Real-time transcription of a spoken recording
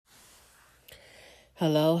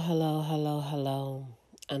Hello, hello, hello, hello,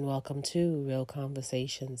 and welcome to Real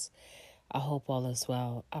Conversations. I hope all is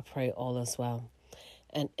well. I pray all is well.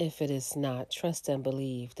 And if it is not, trust and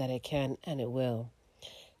believe that it can and it will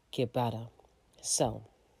get better. So,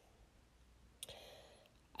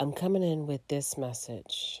 I'm coming in with this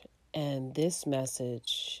message, and this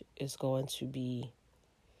message is going to be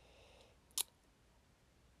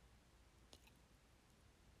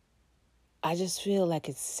I just feel like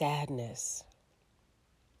it's sadness,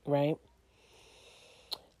 right?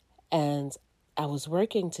 And I was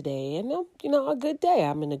working today, and a good day.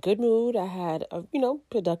 I'm in a good mood. I had a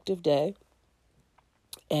productive day,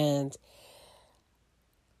 and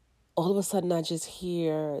all of a sudden I just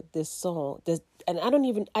hear this song. And I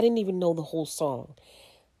didn't even know the whole song.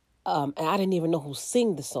 And I didn't even know who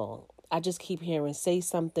sing the song. I just keep hearing, "Say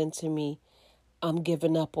something to me. I'm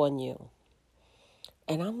giving up on you."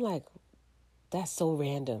 And I'm like, that's so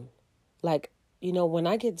random. Like, when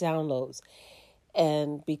I get downloads,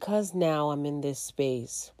 and because now I'm in this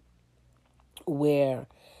space where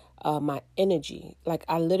my energy, like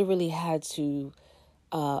I literally had to,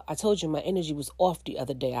 I told you my energy was off the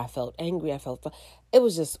other day. I felt angry. It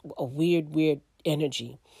was just a weird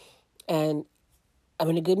energy. And I'm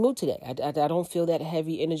in a good mood today. I don't feel that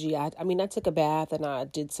heavy energy. I mean, I took a bath and I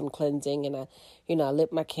did some cleansing and I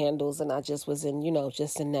lit my candles and I just was in,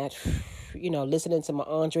 just in that, listening to my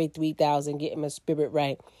Andre 3000, getting my spirit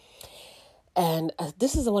right. And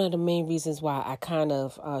this is one of the main reasons why I kind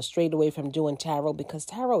of strayed away from doing tarot, because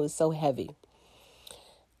tarot is so heavy.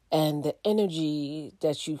 And the energy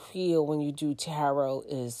that you feel when you do tarot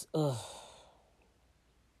is,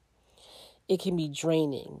 it can be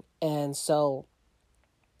draining. And so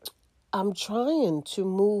I'm trying to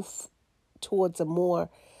move towards a more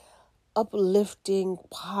uplifting,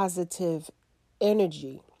 positive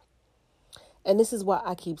energy. And this is why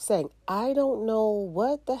I keep saying, I don't know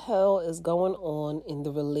what the hell is going on in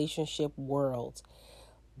the relationship world,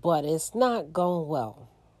 but it's not going well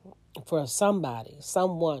for somebody,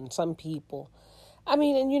 someone, some people. I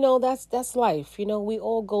mean, and that's life. We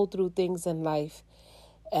all go through things in life,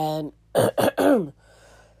 and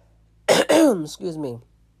excuse me,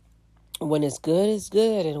 when it's good, it's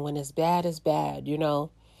good, and when it's bad, it's bad,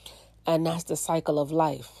 and that's the cycle of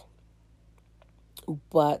life.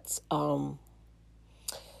 But,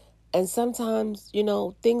 and sometimes,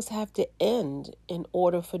 things have to end in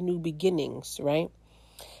order for new beginnings, right?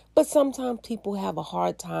 But sometimes people have a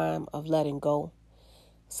hard time of letting go.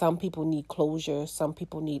 Some people need closure. Some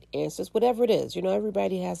people need answers, whatever it is.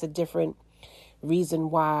 Everybody has a different reason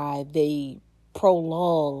why they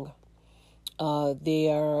prolong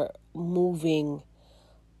their moving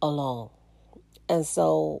along. And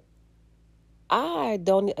so I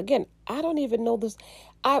don't even know this.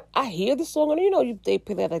 I hear the song, and they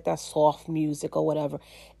play that like that soft music or whatever.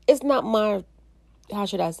 It's not my, how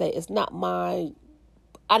should I say, it's not my,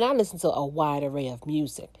 and I listen to a wide array of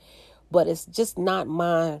music, but it's just not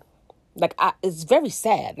my, it's very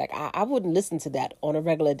sad. Like I wouldn't listen to that on a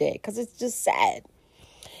regular day because it's just sad.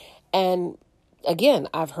 And again,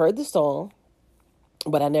 I've heard the song,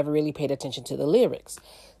 but I never really paid attention to the lyrics.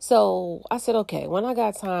 So I said, okay, when I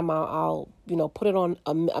got time, I'll put it on,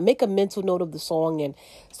 I make a mental note of the song. And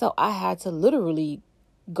so I had to literally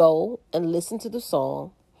go and listen to the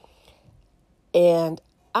song. And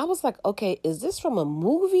I was like, okay, is this from a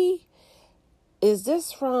movie? Is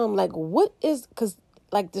this from because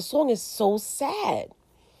like the song is so sad.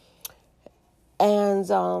 And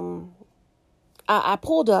I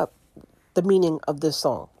pulled up the meaning of this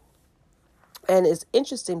song. And it's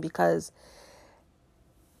interesting because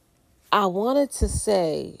I wanted to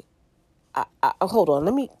say, hold on,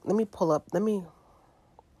 let me pull up,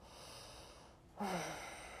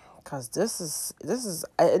 because this is,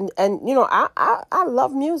 and I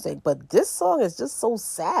love music, but this song is just so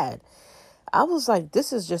sad. I was like,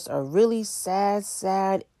 this is just a really sad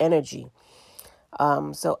energy.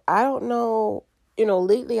 So I don't know,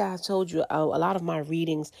 lately I told you a lot of my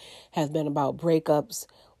readings have been about breakups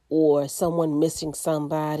or someone missing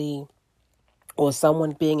somebody or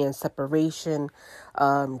someone being in separation,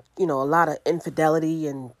 a lot of infidelity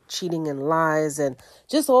and cheating and lies and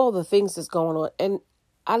just all the things that's going on. And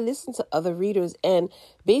I listen to other readers and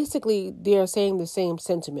basically they're saying the same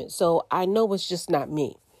sentiment. So I know it's just not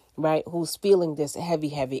me, right, who's feeling this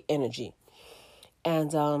heavy energy.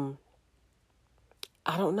 And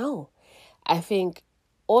I don't know. I think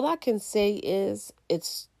all I can say is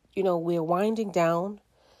it's, we're winding down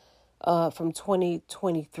from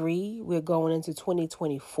 2023. We're going into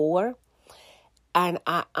 2024. And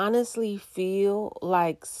I honestly feel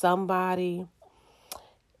like somebody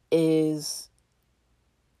is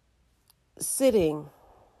sitting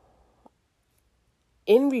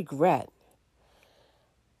in regret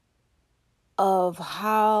of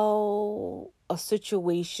how a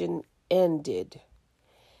situation ended,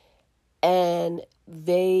 and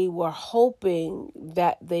they were hoping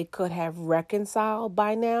that they could have reconciled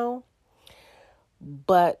by now,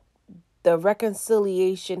 but the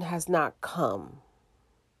reconciliation has not come.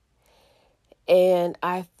 And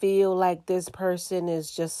I feel like this person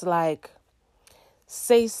is just like,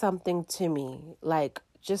 say something to me. Like,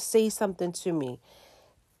 just say something to me.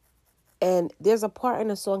 And there's a part in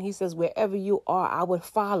the song, he says, wherever you are, I would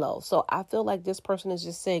follow. So I feel like this person is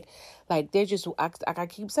just saying, like, they're just, like I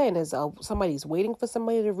keep saying, there's somebody's waiting for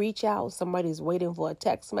somebody to reach out. Somebody's waiting for a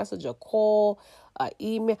text message, a call, an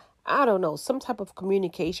email. I don't know, some type of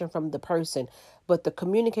communication from the person. But the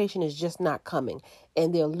communication is just not coming.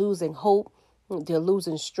 And they're losing hope. They're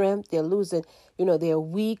losing strength. They're losing, they're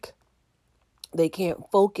weak. They can't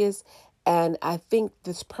focus. And I think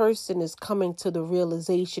this person is coming to the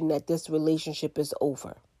realization that this relationship is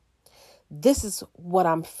over. This is what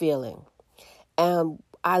I'm feeling. And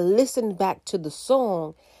I listened back to the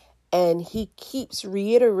song, and he keeps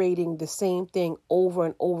reiterating the same thing over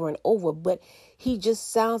and over and over. But he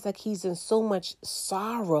just sounds like he's in so much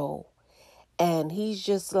sorrow. And he's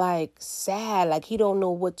just like sad, like he don't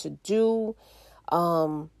know what to do.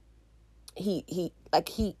 He's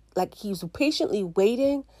patiently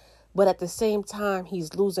waiting, but at the same time,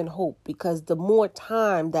 he's losing hope, because the more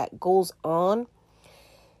time that goes on,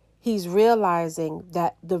 he's realizing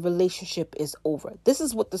that the relationship is over. This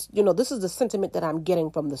is what this is the sentiment that I'm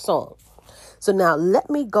getting from the song. So now let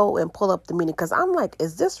me go and pull up the meaning, because I'm like,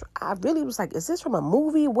 I really was like, is this from a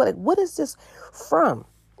movie? What is this from?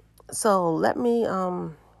 So let me,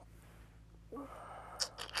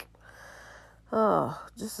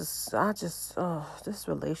 this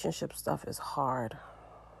relationship stuff is hard.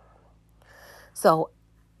 So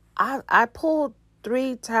I pulled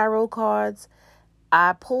 3 tarot cards.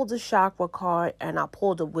 I pulled the chakra card, and I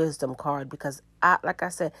pulled the wisdom card, because like I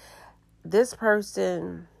said, this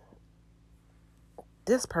person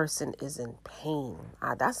is in pain.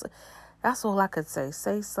 That's all I could say.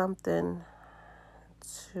 Say something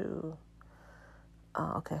to,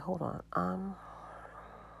 okay, hold on. I'm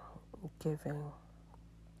giving.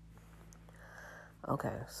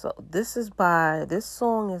 Okay, so this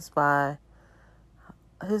song is by,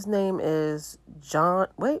 his name is John.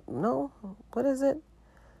 Wait, no. What is it?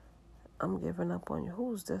 I'm giving up on you.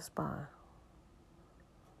 Who's this by?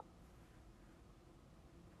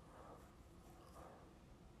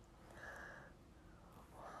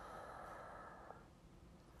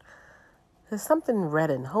 There's something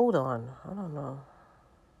Redden. Hold on. I don't know.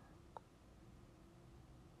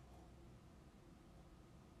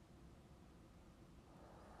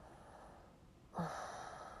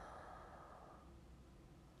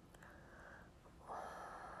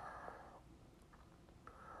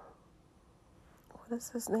 What is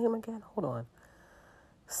his name again? Hold on.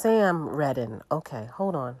 Sam Redden. Okay,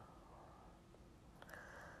 hold on.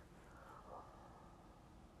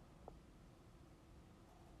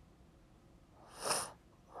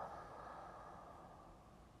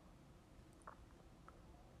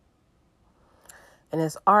 And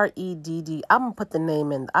it's REDD. I'm gonna put the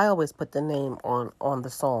name in. I always put the name on the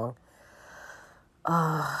song.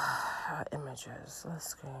 Images.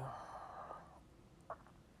 Let's go.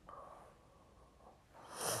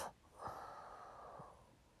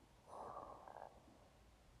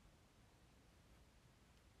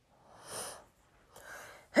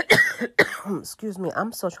 Excuse me.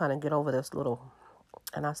 I'm still trying to get over this little,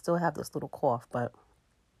 and I still have this little cough, but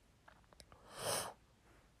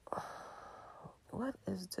what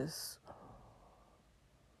is this?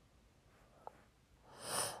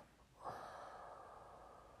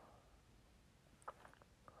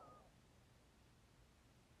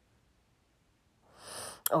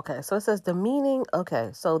 Okay, so it says the meaning. Okay,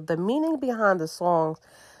 so the meaning behind the song,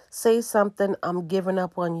 Say Something, I'm Giving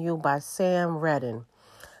Up on You by Sam Redden.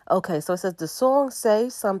 Okay, so it says the song Say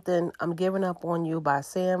Something, I'm Giving Up on You by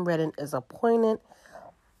Sam Redden is a poignant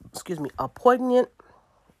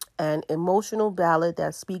and emotional ballad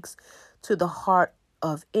that speaks to the heart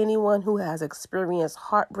of anyone who has experienced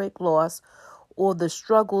heartbreak, loss, or the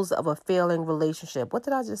struggles of a failing relationship. What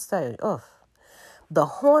did I just say? Ugh. The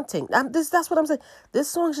haunting. That's what I'm saying. This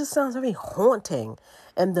song just sounds very haunting.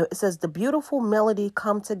 And it says the beautiful melody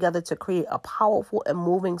come together to create a powerful and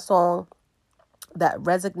moving song that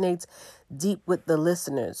resonates deep with the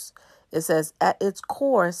listeners. It says, at its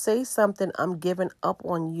core, Say Something, I'm Giving Up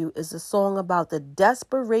on You is a song about the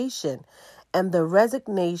desperation and the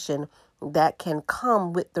resignation that can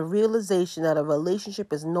come with the realization that a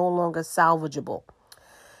relationship is no longer salvageable.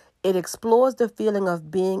 It explores the feeling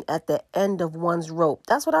of being at the end of one's rope.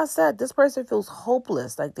 That's what I said. This person feels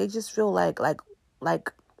hopeless. Like they just feel like,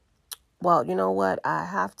 well, you know what? I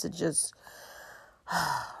have to just,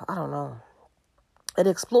 I don't know. It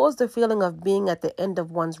explores the feeling of being at the end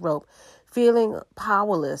of one's rope, feeling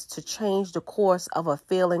powerless to change the course of a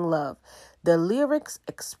failing love. The lyrics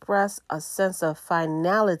express a sense of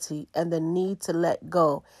finality and the need to let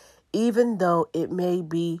go, even though it may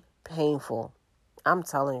be painful. I'm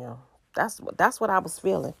telling you, that's what I was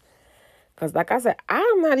feeling. Because like I said,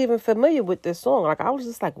 I'm not even familiar with this song. Like I was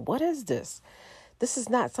just like, what is this? This is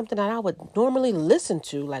not something that I would normally listen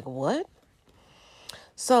to. Like what?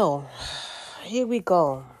 So here we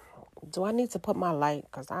go. Do I need to put my light?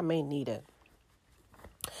 Because I may need it.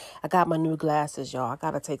 I got my new glasses, y'all. I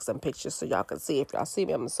got to take some pictures so y'all can see. If y'all see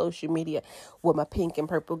me on social media with my pink and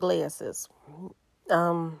purple glasses.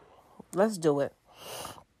 Let's do it.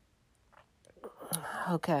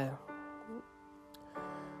 Okay.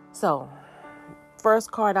 So,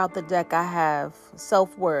 first card out the deck, I have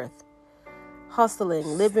self-worth, hustling,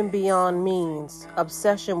 living beyond means,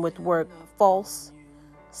 obsession with work, false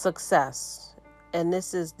success. And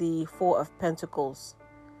this is the Four of Pentacles,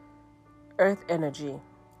 earth energy.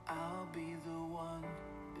 I'll be the one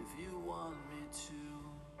if you want me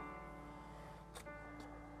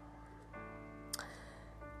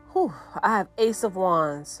to. I have Ace of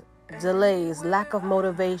Wands, delays, lack of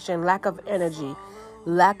motivation, lack of energy,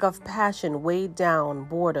 lack of passion, weighed down,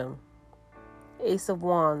 boredom. Ace of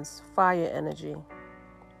Wands, fire energy.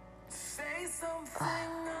 Say something,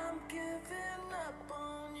 I'm giving up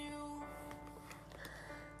on you.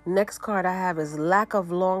 Next card I have is lack of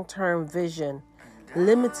long-term vision,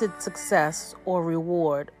 limited success or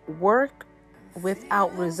reward, work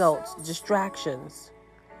without results, distractions.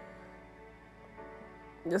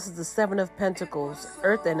 This is the Seven of Pentacles,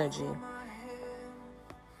 earth energy.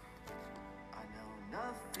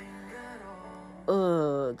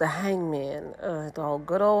 The hangman, the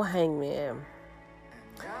good old hangman.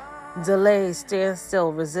 Delay,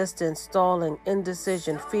 standstill, resistance, stalling,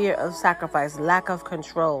 indecision, fear of sacrifice, lack of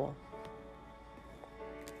control.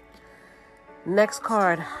 Next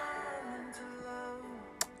card,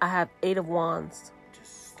 I have Eight of Wands.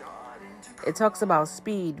 It talks about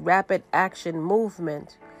speed, rapid action,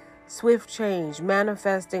 movement, swift change,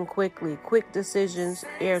 manifesting quickly, quick decisions,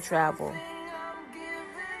 air travel.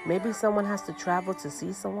 Maybe someone has to travel to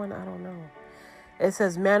see someone. I don't know. It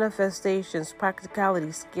says manifestations,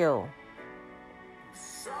 practicality, skill.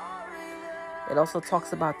 It also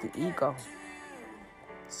talks about the ego.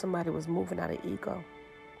 Somebody was moving out of ego.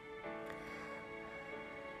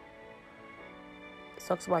 It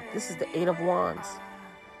talks about, this is the Eight of Wands.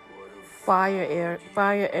 Fire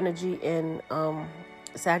energy in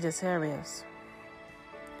Sagittarius.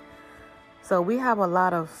 So we have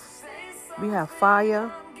we have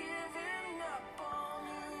fire.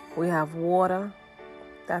 We have water.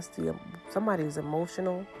 That's somebody's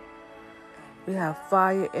emotional. We have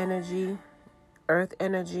fire energy, earth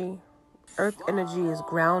energy. Earth energy is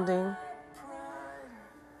grounding.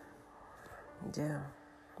 Yeah.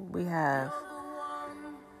 We have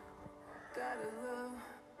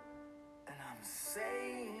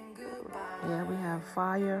we have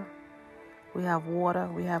fire. We have water.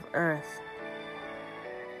 We have earth.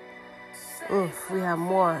 We have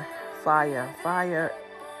more fire. Fire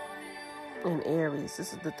in Aries.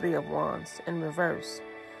 This is the Three of Wands in reverse.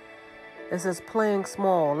 It says playing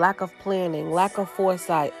small, lack of planning, lack of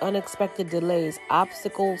foresight, unexpected delays,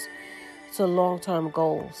 obstacles to long-term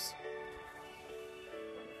goals.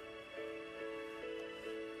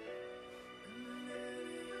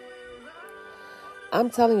 I'm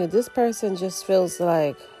telling you, this person just feels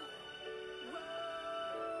like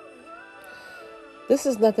this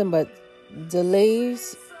is nothing but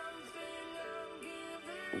delays.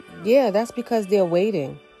 Yeah, that's because they're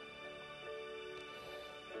waiting.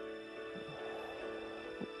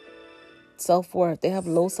 Self-worth. They have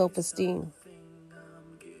low self-esteem.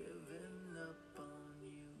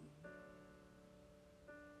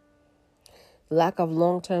 Lack of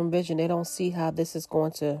long-term vision. They don't see how this is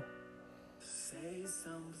going to.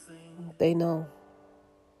 They know.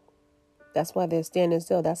 That's why they're standing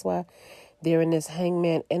still. That's why they're in this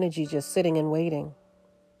hangman energy, just sitting and waiting.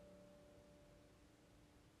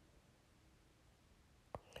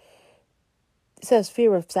 It says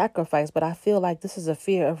fear of sacrifice, but I feel like this is a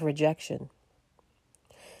fear of rejection.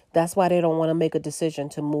 That's why they don't want to make a decision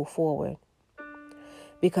to move forward.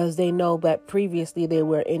 Because they know that previously they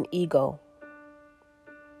were in ego.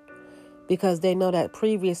 because they know that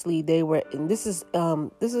previously they were, and this is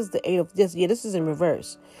the eight of this. Yeah, this is in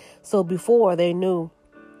reverse. So before they knew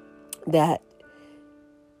that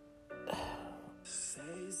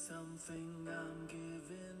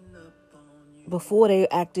before they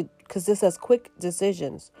acted, because this has quick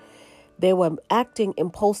decisions, they were acting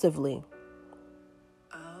impulsively.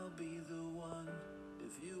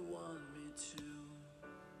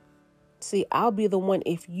 See, I'll be the one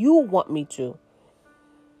if you want me to.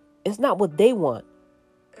 It's not what they want.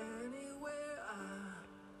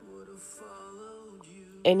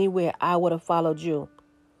 Anywhere I would have followed you.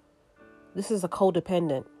 This is a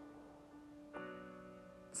codependent.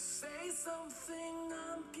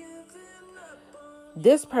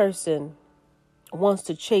 This person wants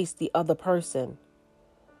to chase the other person.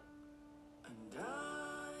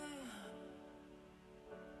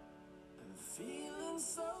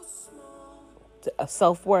 A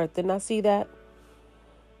self-worth. Didn't I see that?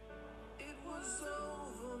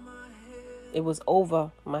 It was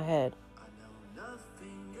over my head.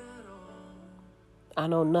 I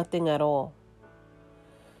know nothing at all.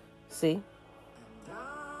 See?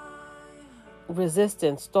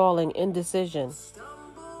 Resistance, stalling, indecision.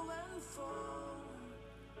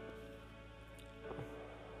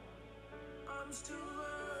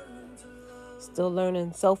 Still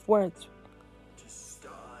learning self-worth.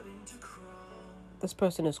 This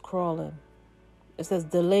person is crawling. It says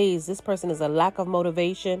delays. This person is a lack of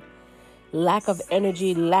motivation, lack of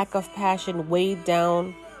energy, lack of passion, weighed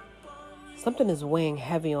down. Something is weighing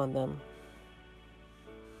heavy on them.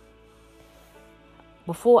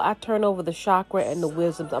 Before I turn over the chakra and the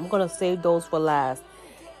wisdoms, I'm going to save those for last.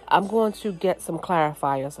 I'm going to get some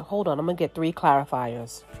clarifiers. Hold on. I'm going to get 3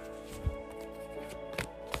 clarifiers.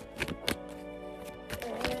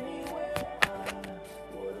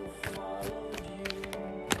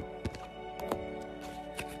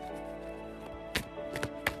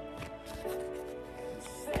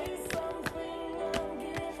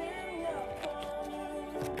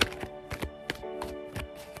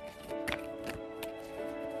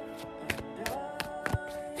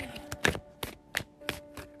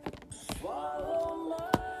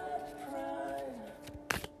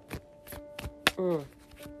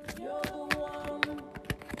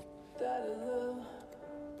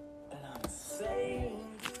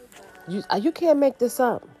 You can't make this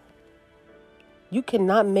up. You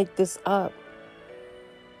cannot make this up.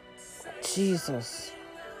 Jesus.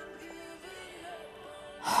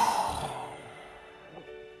 I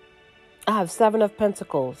have 7 of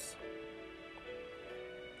Pentacles.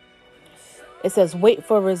 It says, wait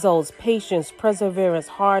for results, patience, perseverance,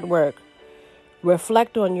 hard work.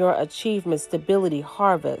 Reflect on your achievements, stability,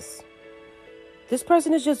 harvest. This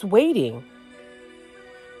person is just waiting.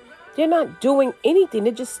 They're not doing anything.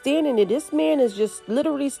 They're just standing there. This man is just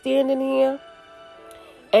literally standing here.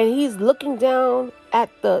 And he's looking down at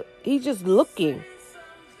he's just looking.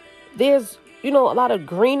 There's, a lot of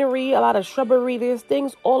greenery, a lot of shrubbery. There's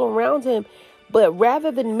things all around him. But rather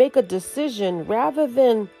than make a decision,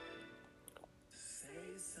 it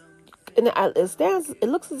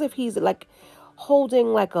looks as if he's like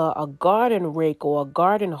holding like a garden rake or a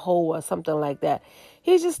garden hoe or something like that.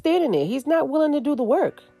 He's just standing there. He's not willing to do the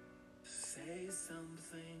work.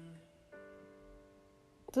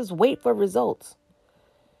 Just wait for results.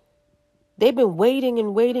 They've been waiting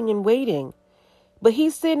and waiting and waiting. But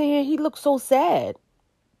he's sitting here, he looks so sad.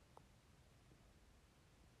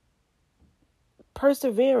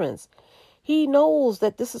 Perseverance. He knows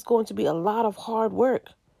that this is going to be a lot of hard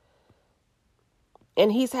work. And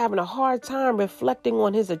he's having a hard time reflecting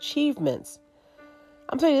on his achievements.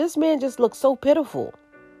 I'm telling you, this man just looks so pitiful.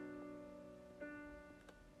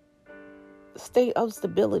 State of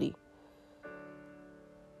stability.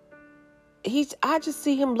 I just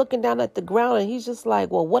see him looking down at the ground and he's just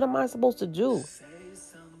like, well, what am I supposed to do?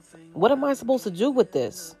 What am I supposed to do with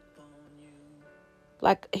this?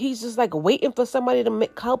 Like, he's just like waiting for somebody to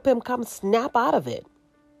help him come snap out of it.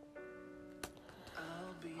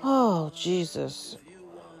 Oh, Jesus.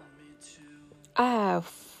 I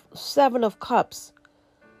have 7 of Cups.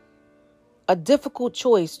 A difficult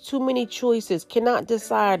choice, too many choices, cannot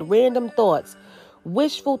decide, random thoughts.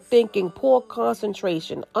 Wishful thinking, poor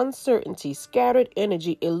concentration, uncertainty, scattered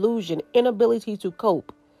energy, illusion, inability to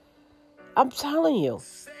cope. I'm telling you,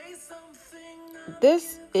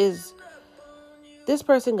 this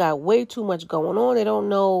person got way too much going on. They don't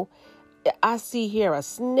know. I see here a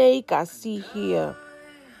snake. I see here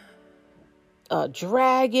a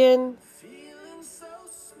dragon.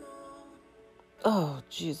 Oh,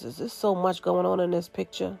 Jesus, there's so much going on in this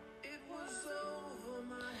picture.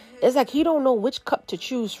 It's like he don't know which cup to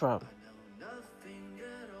choose from.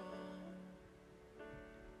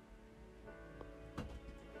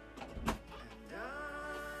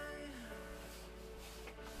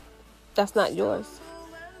 That's not yours.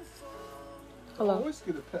 I Hello. always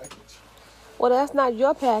get a package. Well, that's not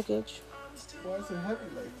your package. Why is it heavy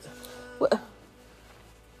like that? Well,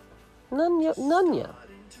 none ya.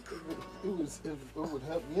 It would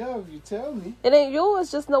help me out if you tell me. It ain't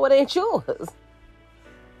yours. Just know it ain't yours.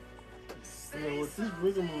 You know, with this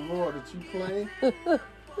rigmarole that you play, it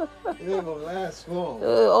ain't gonna last long.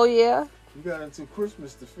 Oh yeah. You got until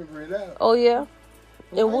Christmas to figure it out. Oh yeah.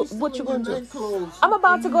 Why And you what you still gonna in do? night clothes? I'm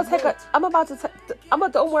about to go You take a. wet. I'm about to.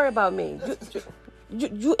 Don't worry about me.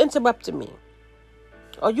 You interrupted me.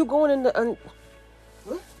 Are you going in the?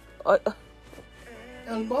 What?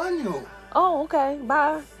 El baño. Oh, okay.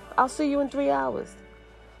 Bye. I'll see you in 3 hours.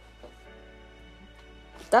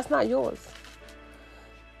 That's not yours.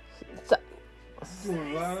 So,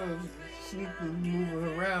 Doing a lot of sleeping,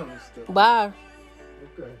 moving around and stuff. bye.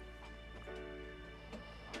 Okay.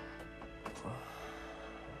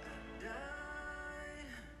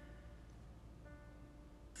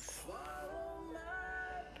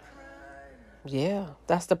 Yeah,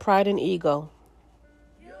 that's the pride and ego.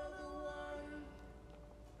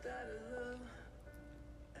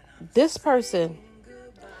 This person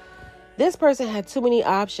had too many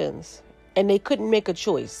options and they couldn't make a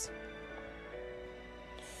choice.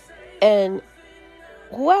 And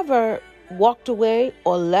whoever walked away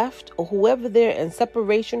or left, or whoever they're in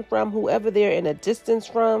separation from, whoever they're in a distance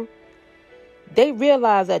from, they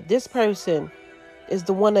realize that this person is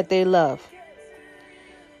the one that they love.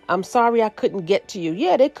 I'm sorry I couldn't get to you.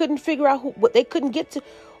 Yeah, they couldn't figure out what they couldn't get to.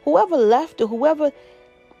 Whoever left or whoever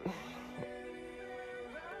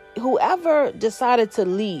decided to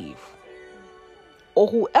leave, or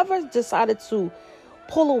whoever decided to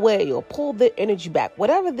pull away or pull their energy back,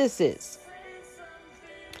 whatever this is,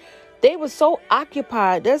 they were so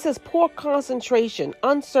occupied. There's this poor concentration,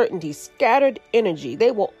 uncertainty, scattered energy.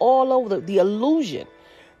 They were all over the illusion,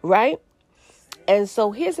 right? And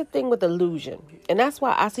so here's the thing with illusion. And that's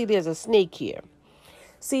why I see there's a snake here.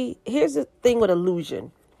 See, here's the thing with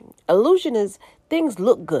illusion. Illusion is things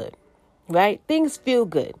look good, right? Things feel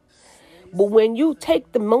good. But when you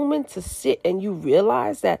take the moment to sit and you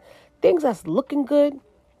realize that things that's looking good,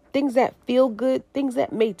 things that feel good, things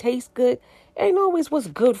that may taste good, ain't always what's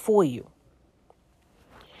good for you.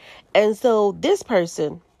 And so this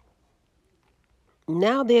person,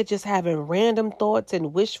 now they're just having random thoughts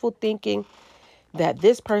and wishful thinking that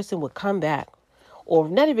this person would come back, or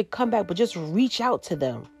not even come back, but just reach out to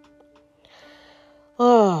them.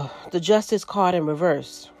 Oh, the Justice card in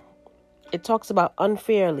reverse. It talks about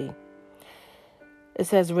unfairly. It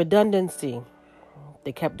says redundancy.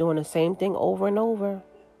 They kept doing the same thing over and over.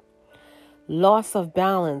 Loss of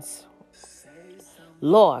balance.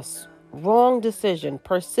 Loss. Wrong decision.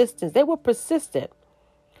 Persistence. They were persistent.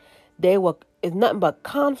 It's nothing but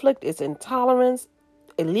conflict. It's intolerance.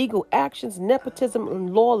 Illegal actions, nepotism,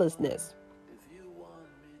 and lawlessness.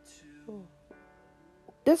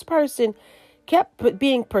 This person kept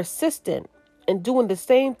being persistent and doing the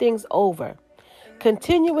same things over,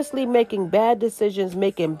 continuously making bad decisions,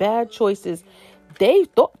 making bad choices. They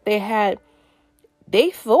thought they had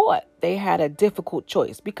a difficult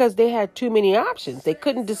choice because they had too many options. They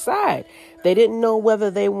couldn't decide. They didn't know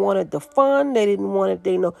whether they wanted the fun. They didn't want it.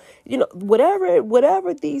 They know,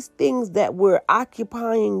 whatever these things that were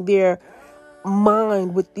occupying their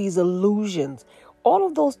mind with these illusions. All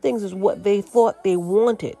of those things is what they thought they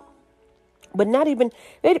wanted. But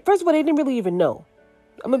first of all, they didn't really even know.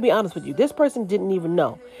 I'm going to be honest with you. This person didn't even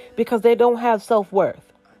know because they don't have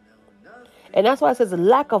self-worth. And that's why it says a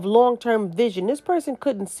lack of long-term vision. This person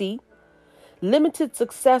couldn't see limited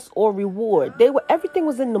success or reward. Everything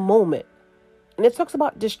was in the moment. And it talks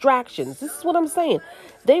about distractions. This is what I'm saying.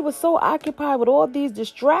 They were so occupied with all these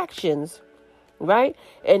distractions, right?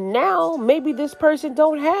 And now maybe this person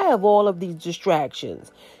don't have all of these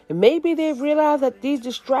distractions. And maybe they realize that these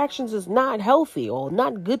distractions is not healthy or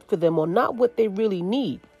not good for them or not what they really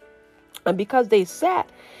need. And because they sat,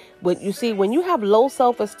 when you have low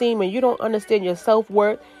self-esteem and you don't understand your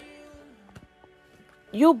self-worth,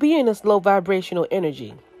 you'll be in this low vibrational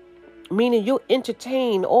energy, meaning you'll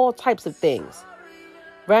entertain all types of things,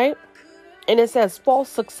 right? And it says false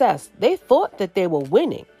success. They thought that they were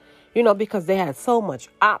winning, because they had so much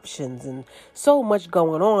options and so much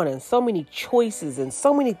going on and so many choices and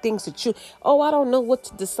so many things to choose. Oh, I don't know what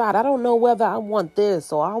to decide. I don't know whether I want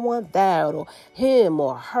this or I want that or him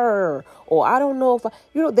or her, or I don't know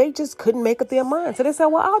if they just couldn't make up their mind. So they said,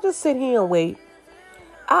 well, I'll just sit here and wait.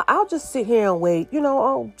 I'll just sit here and wait.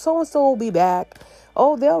 Oh, so-and-so will be back.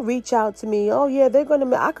 Oh, they'll reach out to me. Oh, yeah,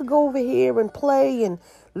 I could go over here and play and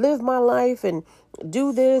live my life and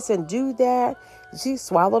do this and do that. She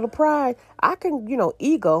swallowed the pride. I can,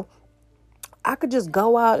 ego. I could just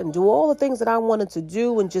go out and do all the things that I wanted to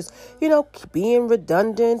do and just, being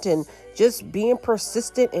redundant and just being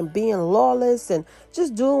persistent and being lawless and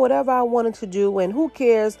just doing whatever I wanted to do. And who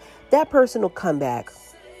cares? That person will come back.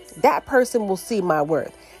 That person will see my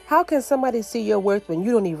worth. How can somebody see your worth when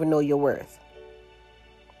you don't even know your worth?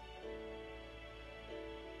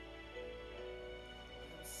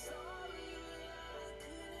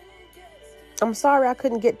 I'm sorry I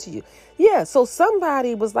couldn't get to you. Yeah, so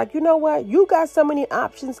somebody was like, you know what? You got so many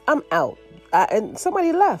options. I'm out. And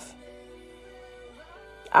somebody left.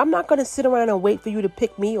 I'm not going to sit around and wait for you to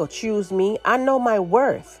pick me or choose me. I know my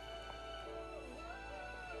worth.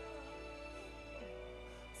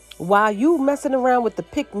 While you messing around with the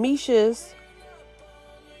pick Mishas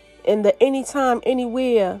and the anytime,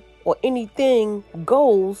 anywhere, or anything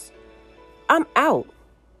goes, I'm out.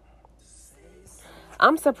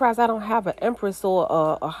 I'm surprised I don't have an empress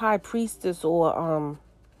or a high priestess or,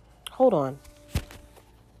 hold on.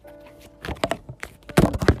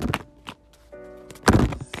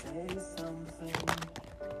 Say something.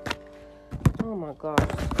 Oh my gosh.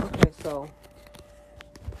 Okay, so.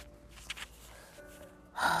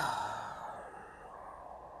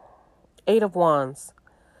 Eight of Wands.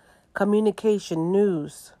 Communication,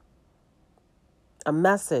 news. A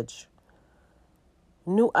message.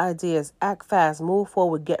 New ideas, act fast, move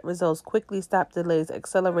forward, get results, quickly stop delays,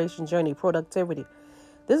 acceleration, journey, productivity.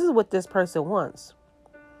 This is what this person wants.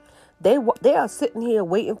 They are sitting here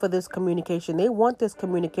waiting for this communication. They want this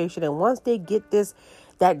communication. And once they get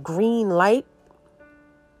that green light,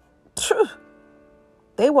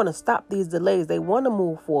 they want to stop these delays. They want to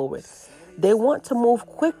move forward. They want to move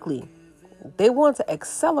quickly. They want to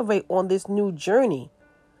accelerate on this new journey.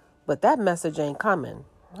 But that message ain't coming.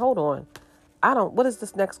 Hold on. What is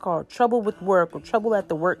this next card? Trouble with work or trouble at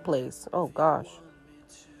the workplace. Oh, gosh.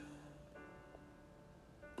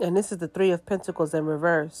 And this is the Three of Pentacles in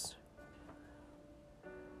reverse.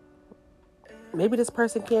 Maybe this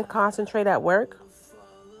person can't concentrate at work.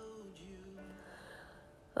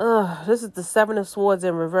 This is the Seven of Swords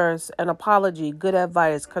in reverse. An apology, good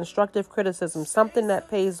advice, constructive criticism, something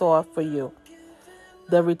that pays off for you.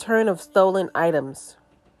 The return of stolen items.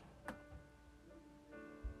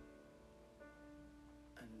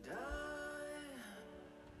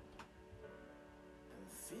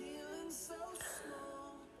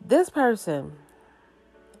 This person,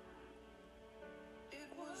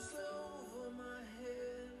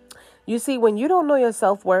 you see, when you don't know your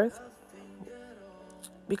self-worth,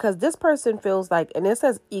 because this person feels like, and it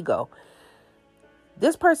says ego,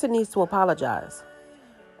 this person needs to apologize.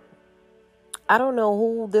 I don't know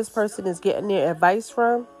who this person is getting their advice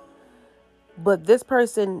from, but this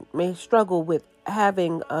person may struggle with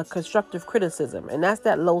having a constructive criticism, and that's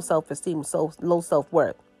that low self-esteem, low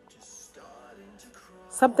self-worth.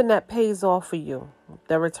 Something that pays off for you.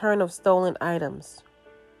 The return of stolen items.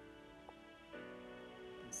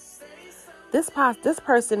 This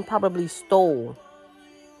person probably stole.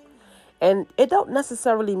 And it don't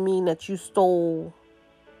necessarily mean that you stole.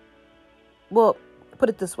 Well, put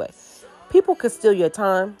it this way. People could steal your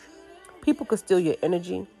time. People could steal your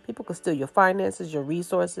energy. People could steal your finances, your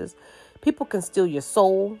resources. People can steal your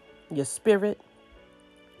soul, your spirit,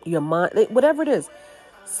 your mind, whatever it is.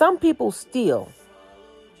 Some people steal.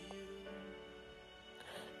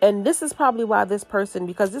 And this is probably why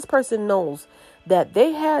because this person knows that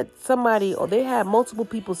they had somebody or they had multiple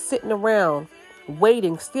people sitting around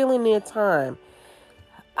waiting, stealing their time.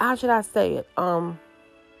 How should I say it? I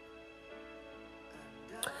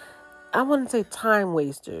wouldn't say time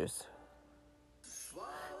wasters.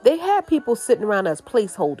 They had people sitting around as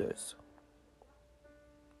placeholders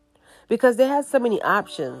because they had so many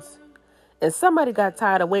options. And somebody got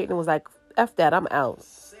tired of waiting and was like, F that, I'm out.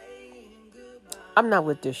 I'm not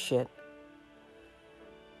with this shit.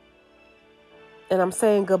 And I'm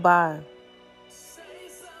saying goodbye.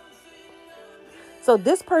 So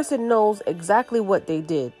this person knows exactly what they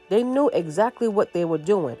did. They knew exactly what they were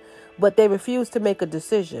doing, but they refused to make a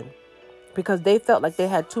decision because they felt like they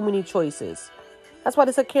had too many choices. That's why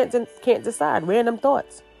they said can't decide. Random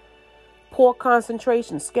thoughts. Poor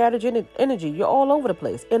concentration, scattered energy. You're all over the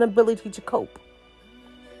place. Inability to cope.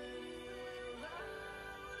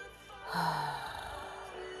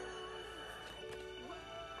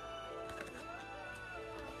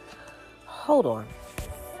 Hold on.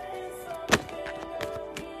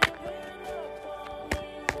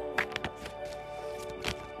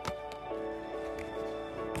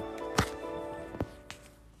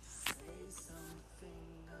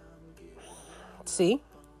 See?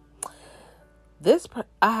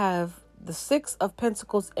 I have the Six of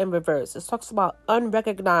Pentacles in reverse. It talks about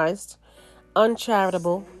unrecognized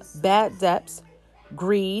uncharitable, bad debts,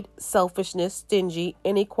 greed, selfishness, stingy,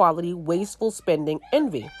 inequality, wasteful spending,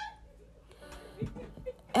 envy.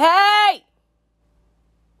 Hey!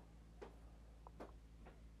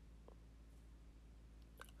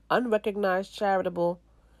 Unrecognized, charitable,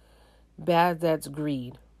 bad debts,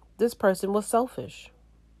 greed. This person was selfish.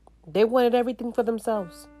 They wanted everything for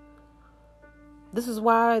themselves. This is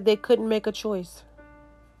why they couldn't make a choice.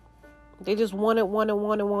 They just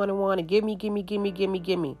wanted. Give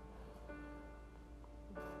me.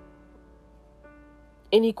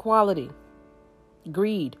 Inequality,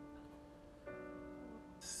 greed.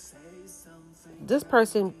 This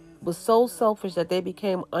person was so selfish that they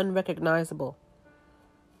became unrecognizable,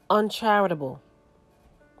 uncharitable.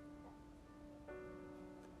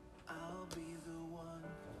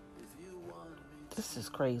 This is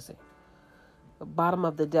crazy. The bottom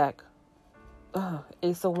of the deck.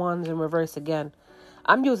 Ace of Wands in reverse again.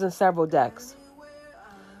 I'm using several decks.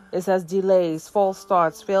 It says delays, false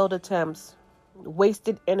starts, failed attempts,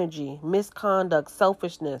 wasted energy, misconduct,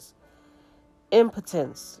 selfishness,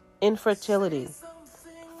 impotence, infertility,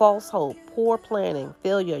 false hope, poor planning,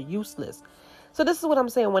 failure, useless. So this is what I'm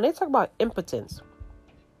saying. When they talk about impotence,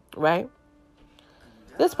 right?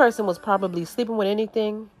 This person was probably sleeping with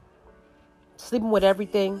anything, sleeping with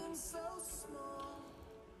everything,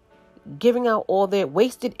 giving out all their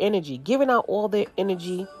wasted energy, giving out all their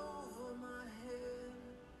energy.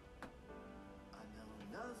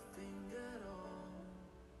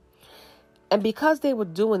 And because they were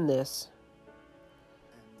doing this,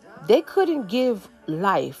 they couldn't give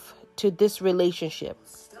life to this relationship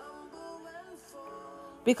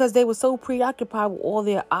because they were so preoccupied with all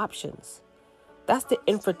their options. That's the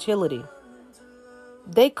infertility.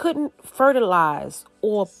 They couldn't fertilize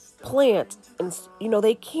or plant, and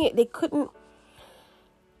they couldn't.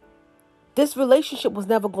 This relationship was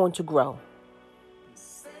never going to grow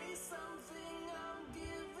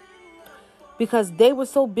because they were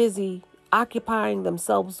so busy occupying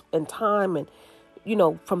themselves in time and,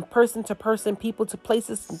 from person to person, people to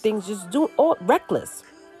places and things, just doing all reckless.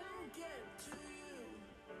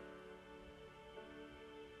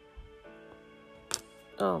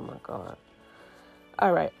 Oh my God.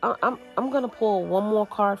 All right. I'm going to pull one more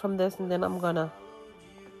card from this and then I'm going to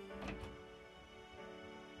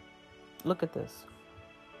look at this.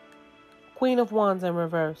 Queen of Wands in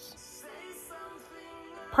reverse.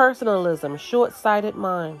 Personalism, short-sighted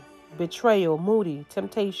mind, betrayal, moody,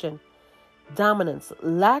 temptation, dominance,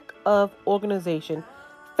 lack of organization,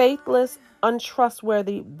 faithless,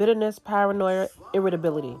 untrustworthy, bitterness, paranoia,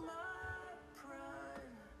 irritability.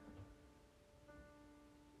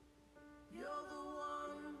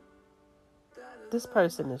 This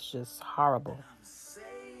person is just horrible.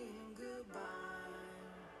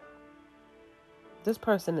 This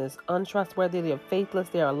person is untrustworthy. They're faithless.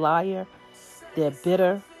 They're a liar. They're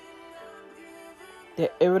bitter. They're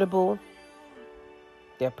irritable.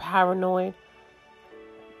 They're paranoid.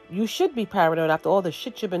 You should be paranoid after all the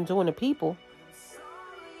shit you've been doing to people.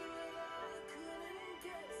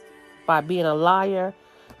 By being a liar,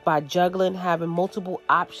 by juggling, having multiple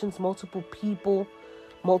options, multiple people,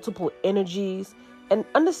 multiple energies. And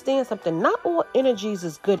understand something, not all energies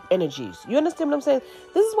is good energies. You understand what I'm saying?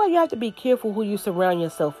 This is why you have to be careful who you surround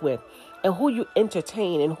yourself with and who you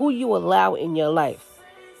entertain and who you allow in your life.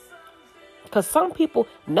 Because some people,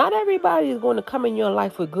 not everybody is going to come in your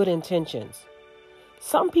life with good intentions.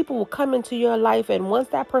 Some people will come into your life, and once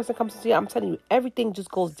that person comes into you, I'm telling you, everything just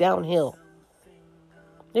goes downhill.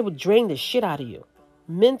 They will drain the shit out of you.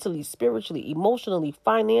 Mentally, spiritually, emotionally,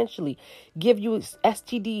 financially, give you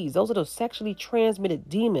STDs. Those are those sexually transmitted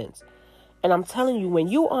demons. And I'm telling you, when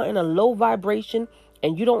you are in a low vibration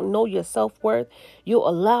and you don't know your self-worth, you'll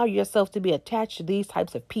allow yourself to be attached to these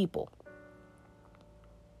types of people.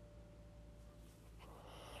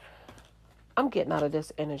 I'm getting out of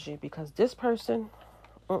this energy because this person,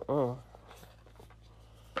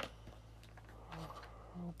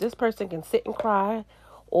 this person can sit and cry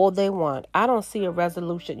all they want. I don't see a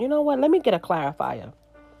resolution. You know what? Let me get a clarifier.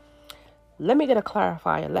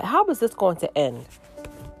 How is this going to end?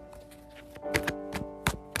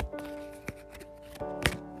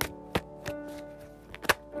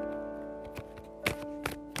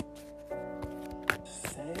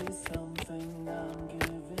 Say something, I'm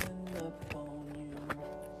giving up on you.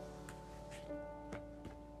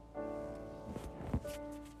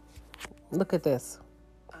 Look at this.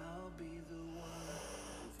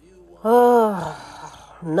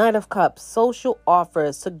 Knight of Cups, social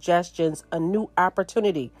offers, suggestions, a new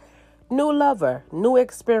opportunity, new lover, new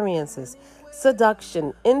experiences,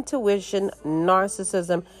 seduction, intuition,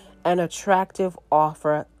 narcissism, an attractive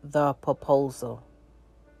offer, the proposal.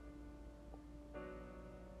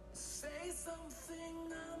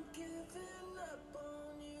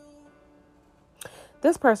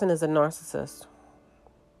 This person is a narcissist.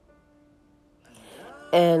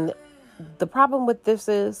 And the problem with this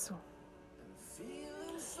is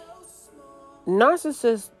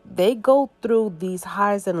narcissists, they go through these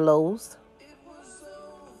highs and lows,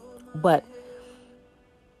 but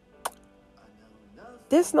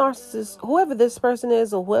this narcissist, whoever this person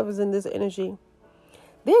is or whoever's in this energy,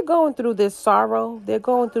 they're going through this sorrow, they're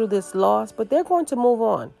going through this loss, but they're going to move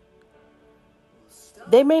on.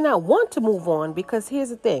 They may not want to move on because here's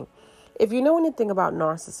the thing. If you know anything about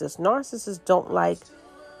narcissists don't like,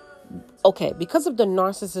 because of the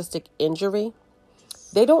narcissistic injury,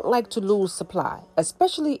 they don't like to lose supply,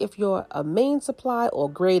 especially if you're a main supply or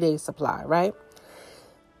grade A supply, right?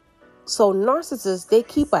 So narcissists, they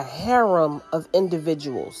keep a harem of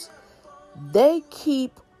individuals. They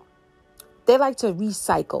like to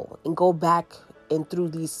recycle and go back and through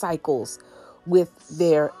these cycles with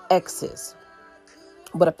their exes.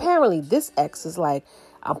 But apparently this ex is like,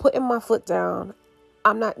 I'm putting my foot down.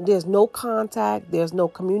 There's no contact. There's no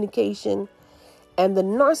communication. And the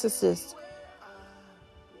narcissist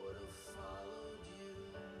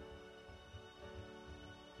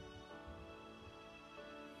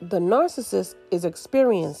is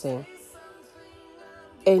experiencing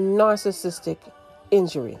a narcissistic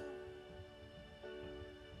injury.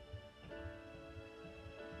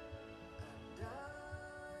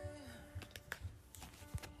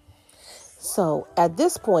 So at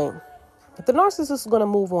this point, if the narcissist is going to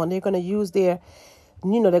move on, they're going to use they're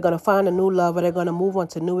going to find a new lover. They're going to move on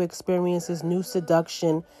to new experiences, new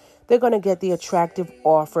seduction. They're going to get the attractive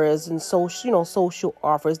offers and social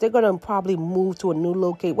offers. They're going to probably move to a new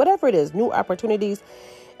locate, whatever it is, new opportunities.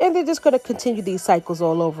 And they're just going to continue these cycles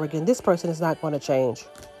all over again. This person is not going to change.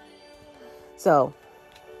 So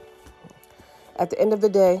at the end of the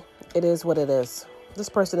day, it is what it is. This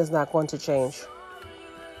person is not going to change.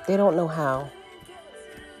 They don't know how.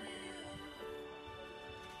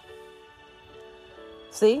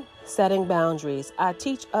 See? Setting boundaries. I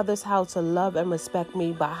teach others how to love and respect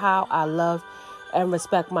me by how I love and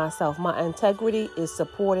respect myself. My integrity is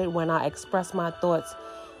supported when I express my thoughts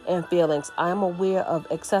and feelings. I am aware of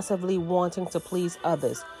excessively wanting to please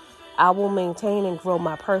others. I will maintain and grow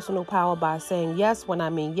my personal power by saying yes when I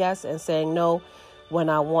mean yes and saying no when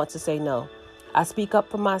I want to say no. I speak up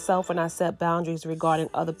for myself and I set boundaries regarding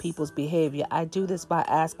other people's behavior. I do this by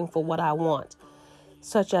asking for what I want,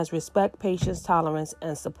 such as respect, patience, tolerance,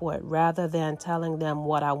 and support, rather than telling them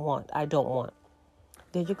what I don't want.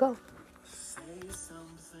 There you go.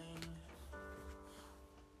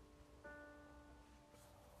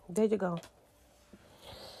 There you go.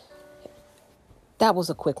 That was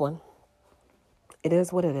a quick one. It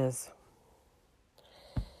is what it is.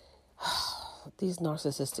 These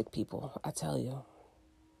narcissistic people, I tell you.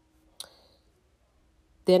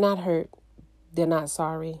 They're not hurt. They're not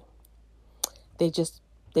sorry. They just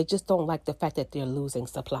don't like the fact that they're losing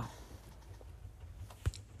supply.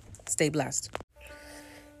 Stay blessed.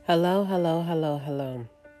 Hello.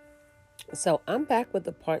 So I'm back with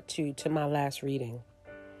the part 2 to my last reading.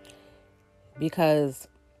 Because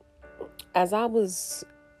as I was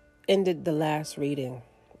ended the last reading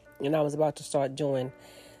and I was about to start doing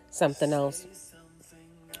something else,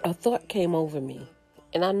 a thought came over me.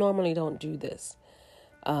 And I normally don't do this.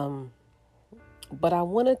 But I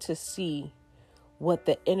wanted to see what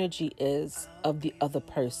the energy is of the other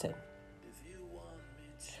person.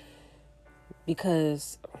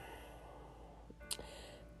 Because,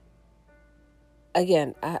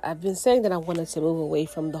 again, I've been saying that I wanted to move away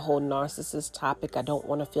from the whole narcissist topic. I don't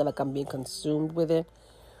want to feel like I'm being consumed with it.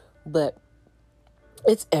 But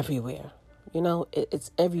it's everywhere. It's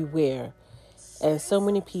everywhere. And so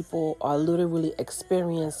many people are literally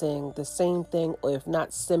experiencing the same thing, or if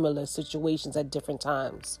not similar situations at different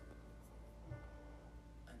times.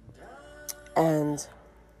 And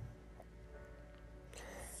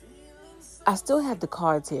I still have the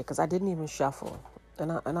cards here because I didn't even shuffle.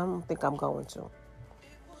 And I don't think I'm going to.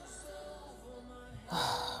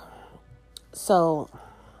 So,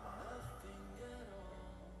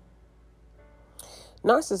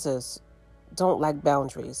 narcissists don't like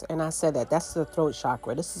boundaries. And I said that's the throat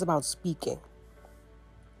chakra. This is about speaking.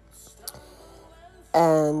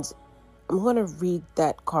 And I'm going to read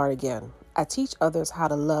that card again. I teach others how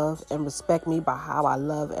to love and respect me by how I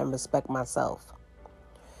love and respect myself.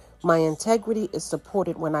 My integrity is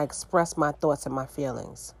supported when I express my thoughts and my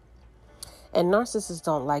feelings. And narcissists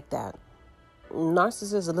don't like that.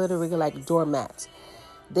 Narcissists are literally like doormats.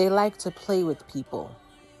 They like to play with people.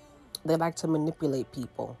 They like to manipulate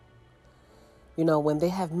people. When they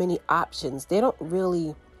have many options, they don't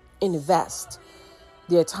really invest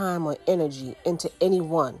their time or energy into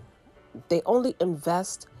anyone. They only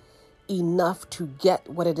invest enough to get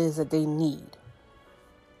what it is that they need.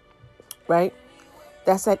 Right?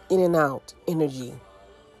 That's that in and out energy.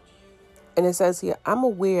 And it says here, I'm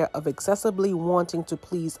aware of excessively wanting to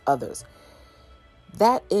please others.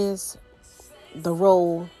 That is the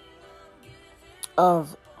role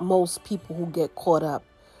of most people who get caught up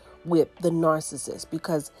with the narcissist,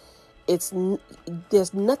 because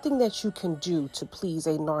there's nothing that you can do to please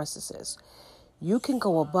a narcissist. You can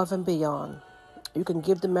go above and beyond. You can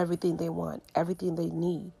give them everything they want, everything they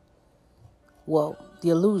need. Well, the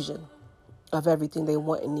illusion of everything they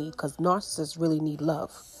want and need, because narcissists really need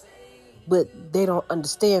love. But they don't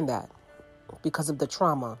understand that because of the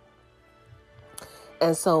trauma.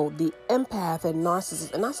 And so the empath and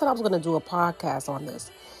narcissist, and I said I was going to do a podcast on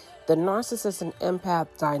this, the narcissist and empath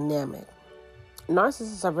dynamic.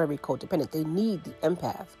 Narcissists are very codependent. They need the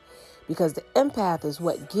empath because the empath is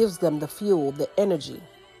what gives them the fuel, the energy,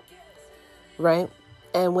 right?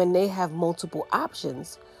 And when they have multiple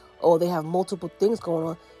options or they have multiple things going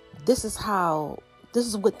on, this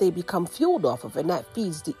is what they become fueled off of, and that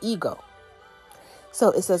feeds the ego.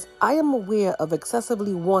 So it says, I am aware of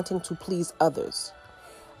excessively wanting to please others.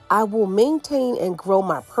 I will maintain and grow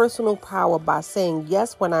my personal power by saying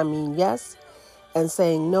yes when I mean yes and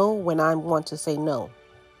saying no when I want to say no.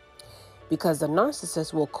 Because the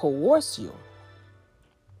narcissist will coerce you.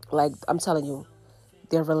 Like I'm telling you,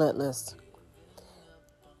 they're relentless.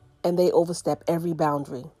 And they overstep every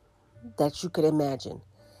boundary that you could imagine.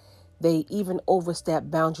 They even overstep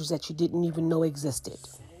boundaries that you didn't even know existed,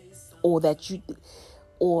 or that you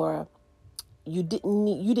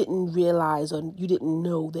didn't realize, or you didn't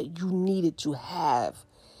know that you needed to have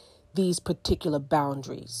these particular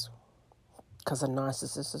boundaries, because a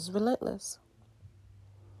narcissist is relentless.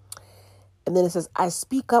 And then it says, I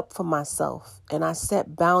speak up for myself and I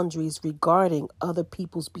set boundaries regarding other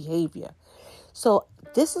people's behavior. So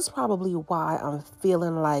this is probably why I'm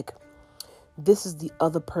feeling like this is the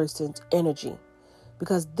other person's energy,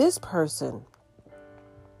 because this person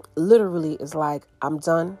literally is like, I'm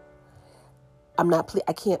done.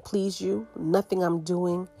 I can't please you. Nothing I'm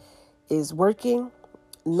doing is working.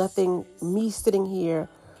 Nothing, me sitting here,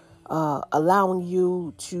 allowing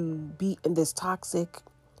you to be in this toxic,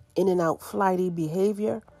 in and out flighty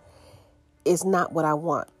behavior is not what I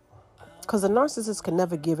want. Because a narcissist can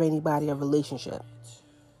never give anybody a relationship.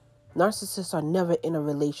 Narcissists are never in a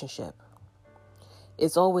relationship.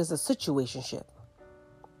 It's always a situationship.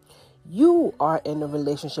 You are in a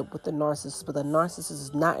relationship with the narcissist, but the narcissist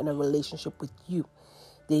is not in a relationship with you.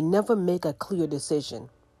 They never make a clear decision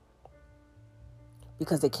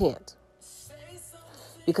because they can't.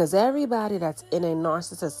 Because everybody that's in a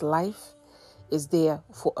narcissist's life is there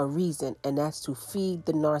for a reason, and that's to feed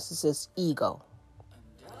the narcissist's ego,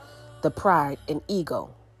 the pride and ego,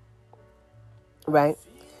 right?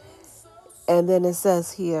 And then it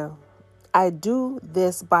says here, I do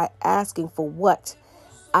this by asking for what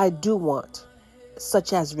I do want,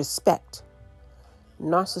 such as respect.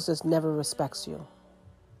 Narcissist never respects you.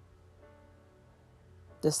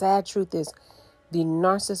 The sad truth is, the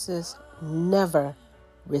narcissist never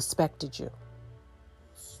respected you.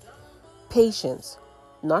 Patience.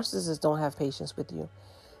 Narcissists don't have patience with you.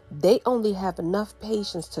 They only have enough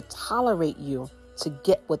patience to tolerate you to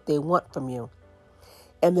get what they want from you.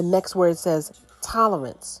 And the next word says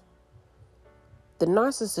tolerance. The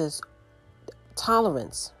narcissist,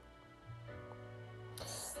 tolerance.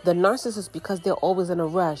 The narcissist, because they're always in a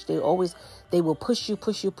rush, they will push you.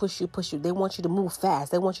 They want you to move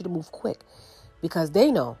fast. They want you to move quick because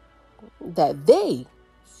they know that they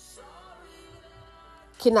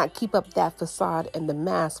cannot keep up that facade and the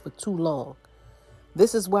mask for too long.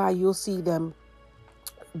 This is why you'll see them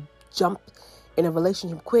jump in a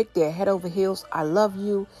relationship quick. They're head over heels. I love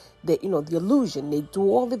you. The illusion. They do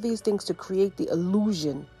all of these things to create the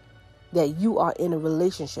illusion that you are in a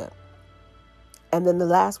relationship. And then the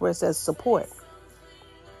last word says support.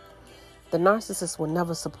 The narcissist will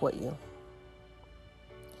never support you.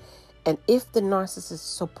 And if the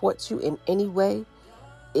narcissist supports you in any way,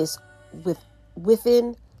 it's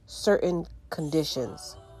within certain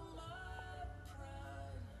conditions.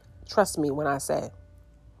 Trust me when I say.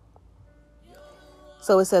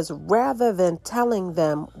 So it says, rather than telling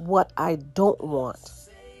them what I don't want.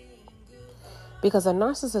 Because a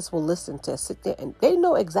narcissist will sit there and they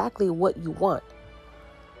know exactly what you want.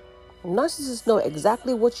 Narcissists know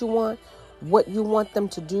exactly what you want them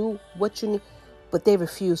to do, what you need, but they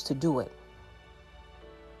refuse to do it.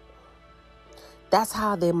 That's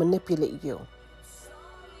how they manipulate you.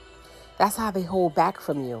 That's how they hold back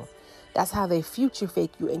from you. That's how they future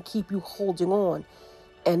fake you and keep you holding on.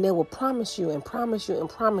 And they will promise you and promise you and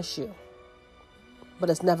promise you. But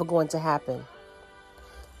it's never going to happen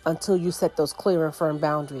until you set those clear and firm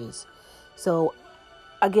boundaries. So,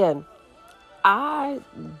 again, I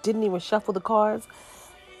didn't even shuffle the cards.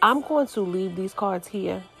 I'm going to leave these cards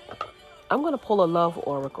here. I'm going to pull a love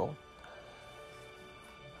oracle.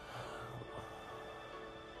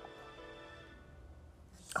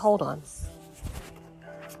 Hold on.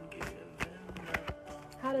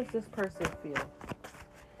 How does this person feel?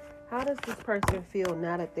 How does this person feel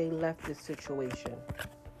now that they left this situation?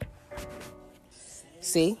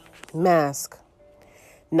 See? Mask.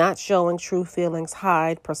 Not showing true feelings,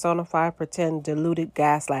 hide, personify, pretend, diluted,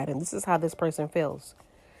 gaslighting. This is how this person feels.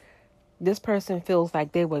 This person feels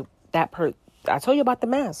like they were I told you about the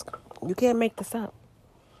mask. You can't make this up.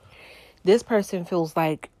 This person feels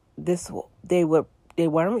like they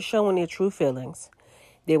weren't showing their true feelings.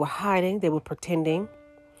 They were hiding. They were pretending.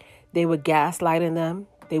 They were gaslighting them.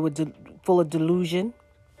 They were full of delusion.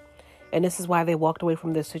 And this is why they walked away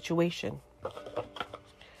from this situation.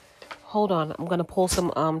 Hold on. I'm going to pull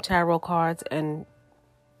some tarot cards and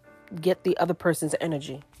get the other person's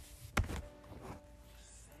energy.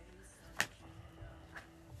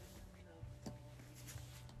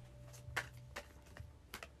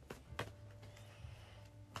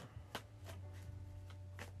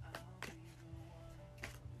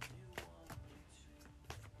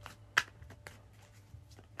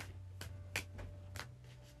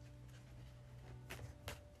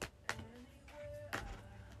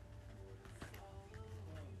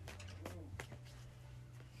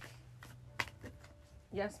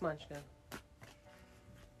 Yes, Munchkin.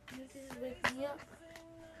 You just wake me up.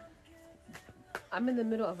 I'm in the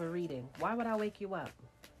middle of a reading. Why would I wake you up?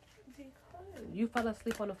 Because You fell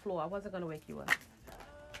asleep on the floor. I wasn't going to wake you up.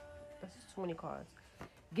 That's just too many cards.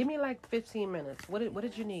 Give me like 15 minutes. What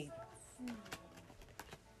did you need?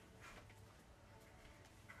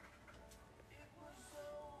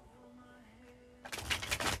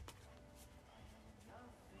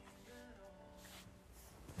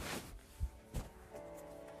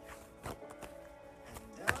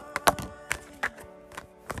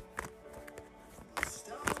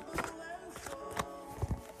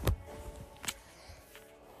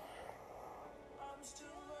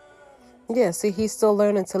 Yeah, see, he's still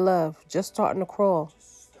learning to love. Just starting to crawl.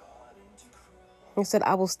 He said,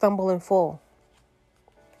 I will stumble and fall.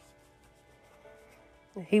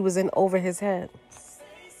 He was in over his head.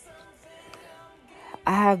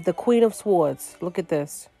 I have the Queen of Swords. Look at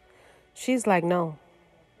this. She's like, no.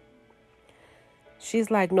 She's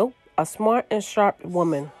like, nope. A smart and sharp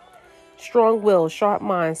woman. Strong will, sharp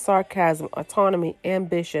mind, sarcasm, autonomy,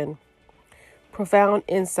 ambition, profound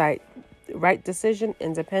insight, right decision,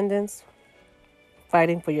 independence,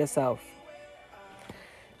 fighting for yourself.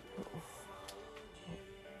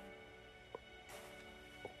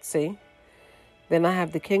 See? Then I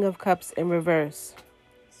have the King of Cups in reverse.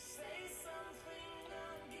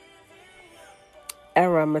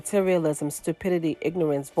 Error, materialism, stupidity,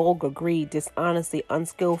 ignorance, vulgar, greed, dishonesty,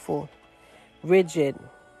 unskillful, rigid,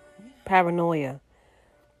 paranoia.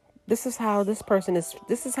 This is how this person is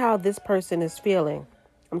feeling.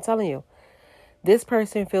 I'm telling you. This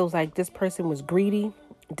person feels like this person was greedy,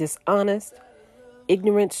 dishonest,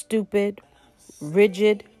 ignorant, stupid,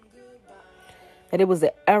 rigid. That it was an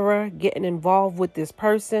error getting involved with this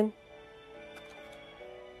person.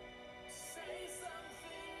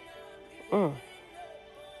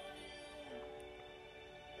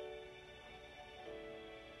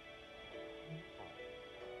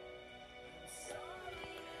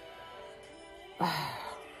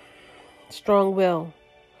 Strong will.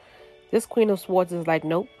 This Queen of Swords is like,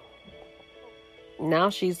 nope. Now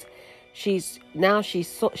she's seeing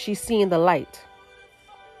the light.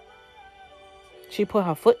 She put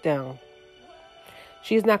her foot down.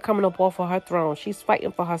 She's not coming up off of her throne. She's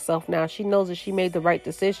fighting for herself now. She knows that she made the right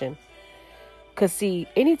decision. Because see,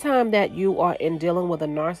 anytime that you are in dealing with a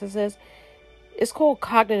narcissist, it's called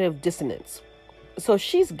cognitive dissonance. So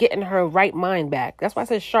she's getting her right mind back. That's why I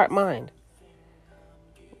said sharp mind.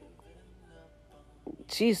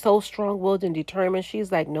 She's so strong-willed and determined.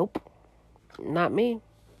 She's like, nope, not me.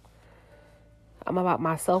 I'm about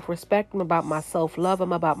my self-respect. I'm about my self-love.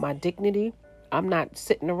 I'm about my dignity. I'm not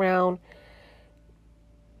sitting around.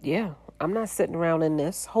 Yeah, I'm not sitting around in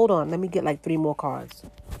this. Hold on. Let me get like 3 more cards.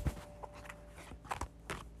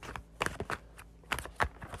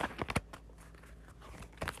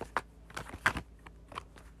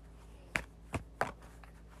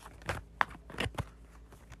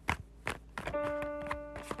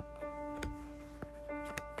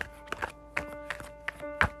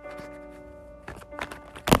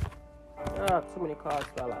 Oh, too many cards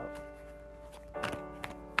fell out.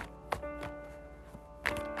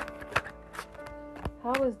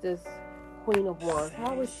 How is this Queen of Wands?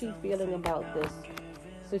 How is she feeling about this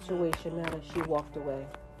situation now that she walked away?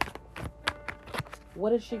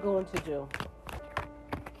 What is she going to do?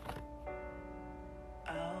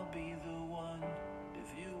 I'll be the one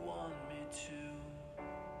if you want me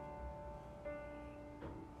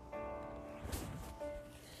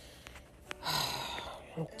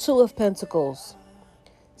to. Two of Pentacles.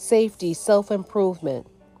 Safety, self-improvement.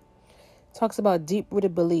 Talks about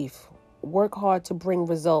deep-rooted belief. Work hard to bring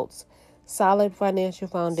results. Solid financial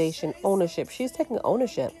foundation. Ownership. She's taking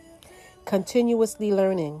ownership. Continuously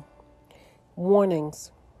learning.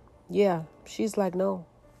 Warnings. Yeah, she's like, no.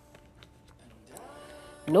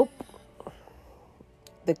 Nope.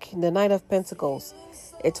 The Knight of Pentacles.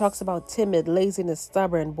 It talks about timid, laziness,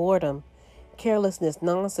 stubborn, boredom, carelessness,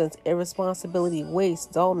 nonsense, irresponsibility,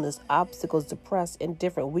 waste, dullness, obstacles, depressed,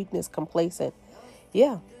 indifferent, weakness, complacent.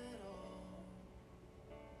 Yeah.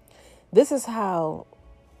 This is how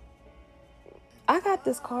I got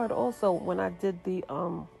this card also when I did the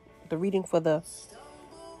reading for the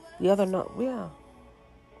other note. Yeah.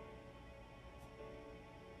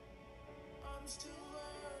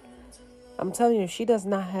 I'm telling you, she does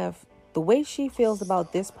not have the way she feels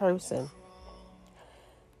about this person.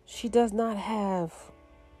 She does not have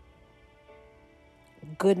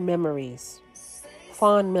good memories,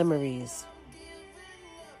 fond memories.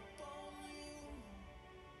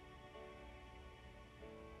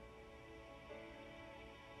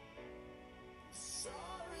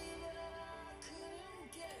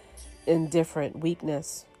 Indifferent,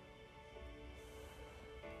 weakness.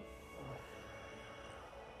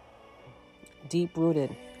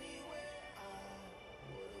 Deep-rooted.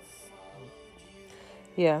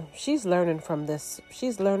 Yeah, she's learning from this.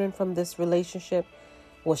 She's learning from this relationship.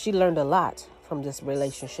 Well, she learned a lot from this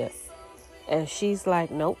relationship. And she's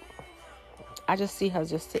like, nope. I just see her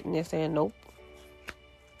just sitting there saying, nope.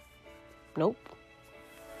 Nope.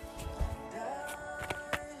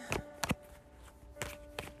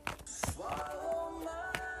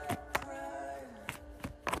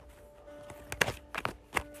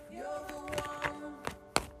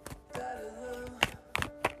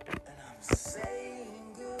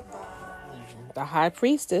 The High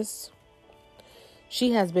Priestess,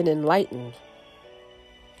 she has been enlightened.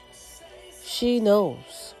 She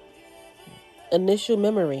knows. Initial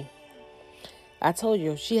memory. I told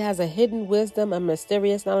you, she has a hidden wisdom, a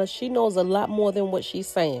mysterious knowledge. She knows a lot more than what she's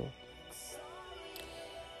saying.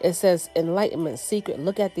 It says enlightenment, secret,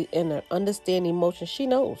 look at the inner, understand emotion. She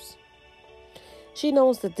knows. She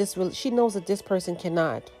knows that this person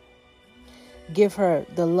cannot give her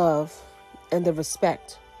the love and the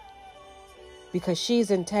respect. Because she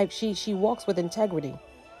walks with integrity.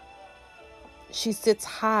 She sits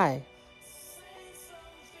high.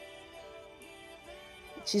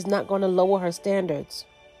 She's not going to lower her standards.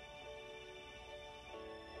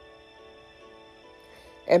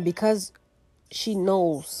 And because she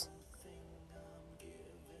knows,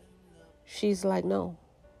 she's like, no.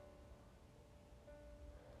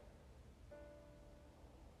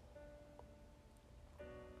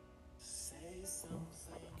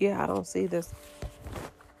 Yeah, I don't see this.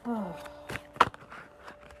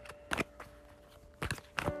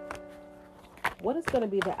 What is going to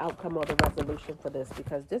be the outcome or the resolution for this?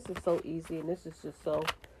 Because this is so easy and this is just so...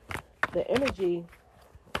 The energy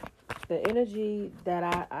that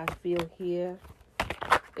I feel here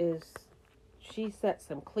is she set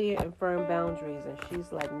some clear and firm boundaries and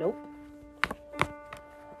she's like, nope.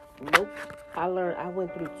 Nope. I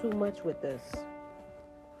went through too much with this.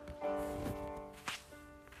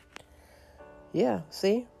 Yeah,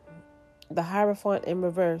 see? The Hierophant in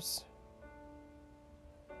reverse.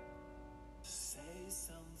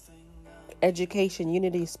 Education,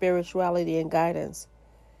 unity, spirituality, and guidance.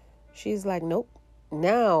 She's like, nope.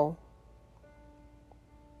 Now,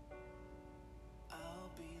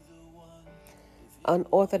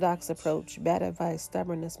 unorthodox approach, bad advice,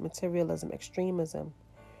 stubbornness, materialism, extremism,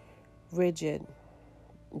 rigid,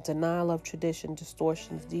 denial of tradition,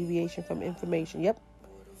 distortions, deviation from information. Yep.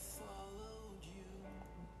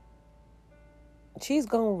 She's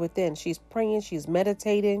going within. She's praying. She's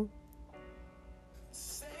meditating.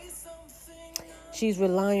 She's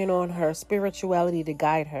relying on her spirituality to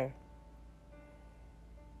guide her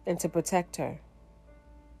and to protect her.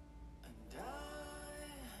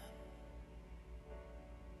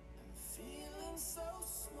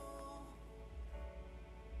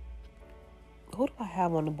 Who do I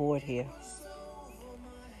have on the board here?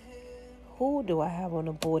 Who do I have on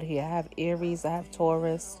the board here? I have Aries, I have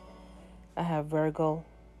Taurus, I have Virgo.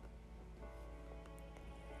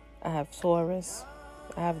 I have Taurus.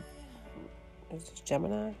 I have, is this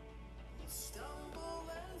Gemini?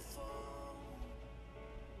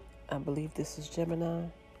 I believe this is Gemini.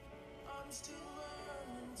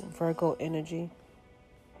 Virgo energy.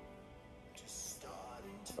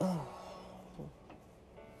 Oh.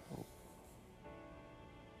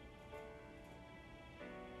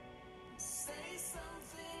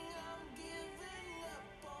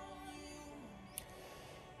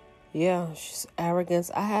 Yeah, she's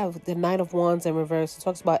arrogance. I have the Knight of Wands in reverse. It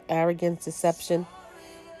talks about arrogance, deception,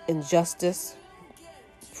 injustice,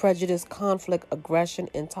 prejudice, conflict, aggression,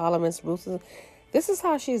 intolerance, ruthlessness. This is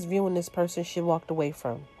how she's viewing this person she walked away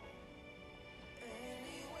from.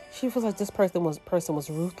 She feels like this person was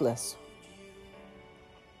ruthless.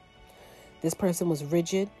 This person was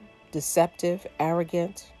rigid, deceptive,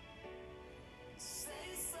 arrogant.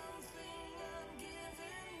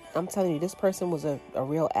 I'm telling you, this person was a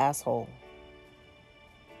real asshole.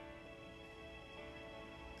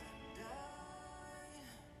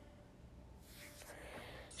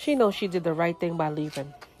 She knows she did the right thing by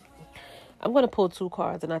leaving. I'm going to pull 2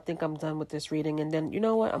 cards, and I think I'm done with this reading. And then, you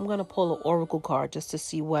know what? I'm going to pull an oracle card just to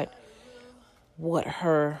see what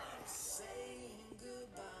her...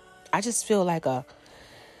 I just feel like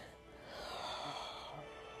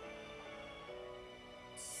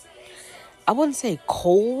I wouldn't say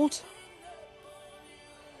cold,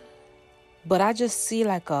 but I just see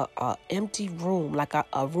like a empty room, like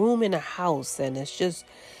a room in a house, and it's just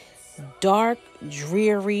dark,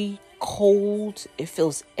 dreary, cold. It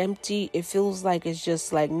feels empty. It feels like it's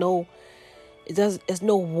just like it's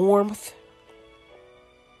no warmth.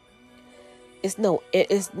 It's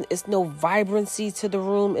no vibrancy to the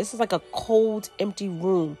room. It's just like a cold, empty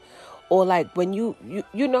room. Or like when you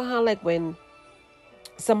know how like when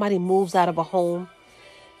somebody moves out of a home,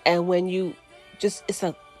 and when you just, it's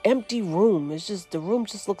an empty room. It's just, the room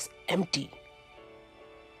just looks empty.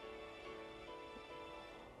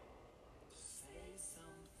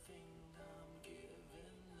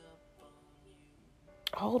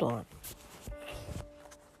 Hold on.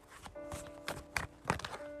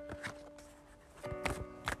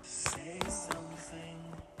 Say something.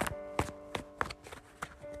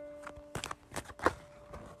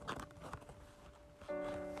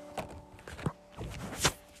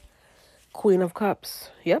 Queen of Cups.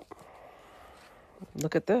 Yep.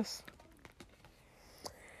 Look at this.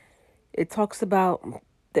 It talks about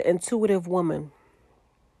the intuitive woman.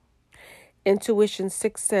 Intuition,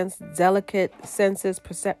 sixth sense, delicate senses,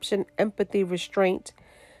 perception, empathy, restraint,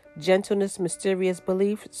 gentleness, mysterious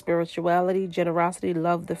belief, spirituality, generosity,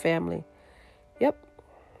 love, the family. Yep.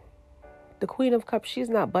 The Queen of Cups, she's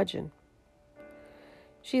not budging.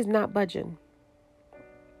 She's not budging.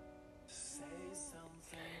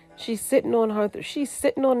 She's sitting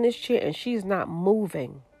on this chair and she's not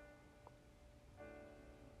moving.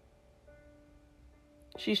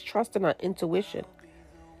 She's trusting her intuition.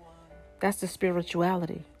 That's the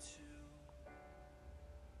spirituality.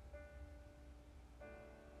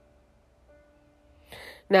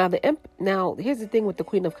 Now here's the thing with the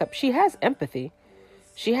Queen of Cups. She has empathy.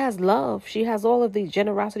 She has love. She has all of the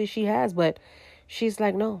generosity she has, but she's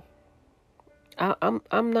like, no.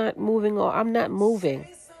 I'm not moving, or I'm not moving.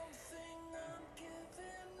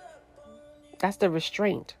 That's the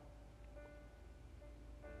restraint.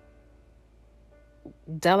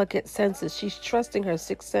 Delicate senses. She's trusting her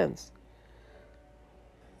sixth sense.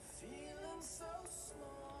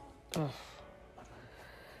 Oh.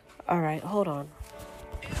 All right, hold on.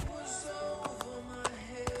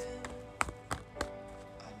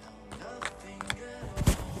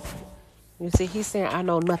 You see, he's saying, I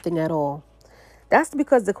know nothing at all. That's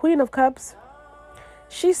because the Queen of Cups,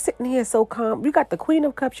 she's sitting here so calm. You got the Queen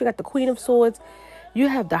of Cups, you got the Queen of Swords, you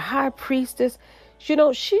have the High Priestess. You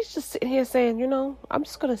know, she's just sitting here saying, you know, I'm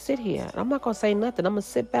just going to sit here. I'm not going to say nothing. I'm going to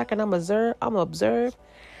sit back and I'm going to observe.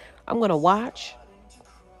 I'm going to watch.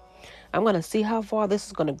 I'm going to see how far this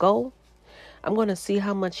is going to go. I'm going to see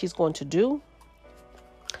how much she's going to do.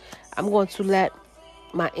 I'm going to let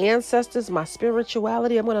my ancestors, my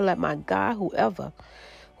spirituality, I'm going to let my God,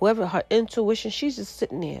 whoever her intuition, she's just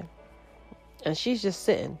sitting there. And she's just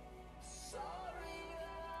sitting.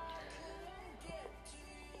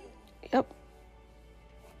 Yep.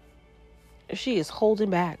 She is holding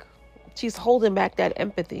back. She's holding back that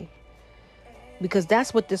empathy. Because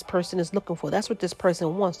that's what this person is looking for. That's what this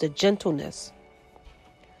person wants, the gentleness.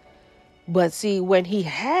 But see, when he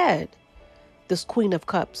had this Queen of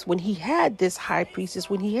Cups, when he had this High Priestess,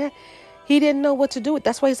 he didn't know what to do with it.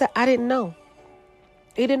 That's why he said, I didn't know.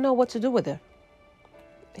 He didn't know what to do with her.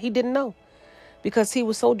 He didn't know. Because he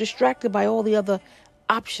was so distracted by all the other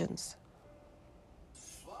options.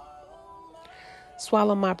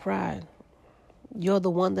 Swallow my pride. You're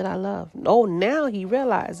the one that I love. Oh, now he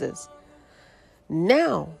realizes.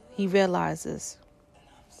 Now he realizes.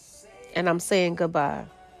 And I'm saying goodbye.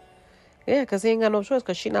 Yeah, because he ain't got no choice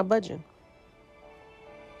because she not budging.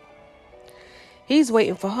 He's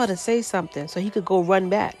waiting for her to say something so he could go run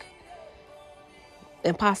back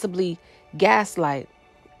and possibly gaslight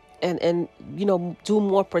and do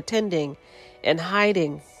more pretending and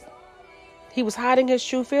hiding. He was hiding his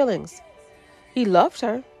true feelings. He loved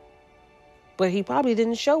her, but he probably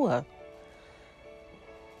didn't show her.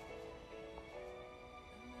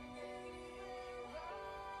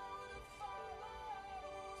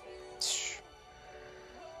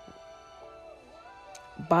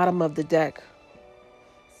 Bottom of the deck.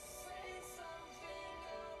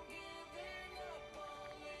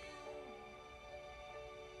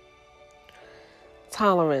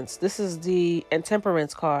 Tolerance. This is the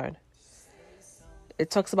Intemperance card. It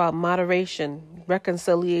talks about moderation,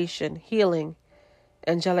 reconciliation, healing,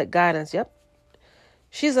 angelic guidance. Yep.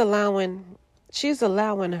 She's allowing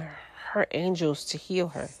her angels to heal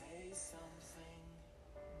her.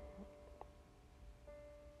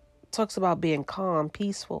 Talks about being calm,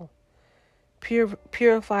 peaceful,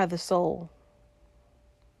 purify the soul.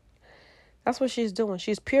 That's what she's doing.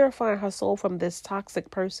 She's purifying her soul from this toxic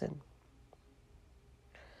person.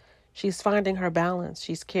 She's finding her balance.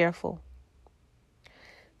 She's careful.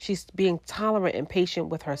 She's being tolerant and patient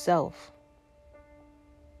with herself.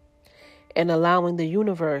 And allowing the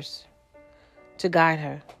universe to guide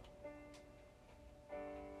her.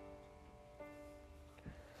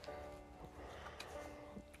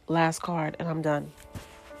 Last card, and I'm done.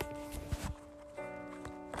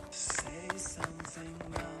 Say something,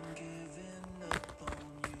 I'm giving up on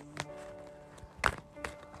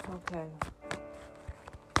you. Okay.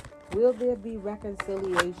 Will there be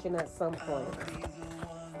reconciliation at some point?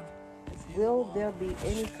 Will there be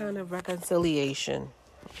any kind of reconciliation?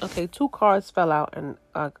 Okay, 2 cards fell out, and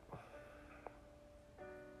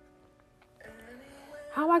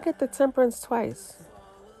how I get the Temperance twice?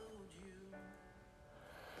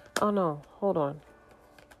 Oh no, hold on.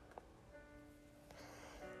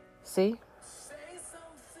 See?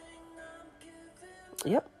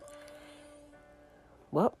 Yep.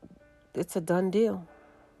 Well, it's a done deal.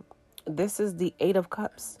 This is the 8 of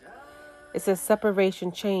Cups. It says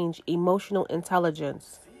separation, change, emotional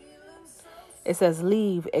intelligence. It says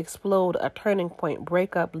leave, explode, a turning point,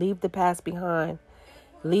 break up, leave the past behind,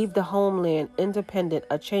 leave the homeland, independent,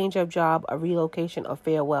 a change of job, a relocation, a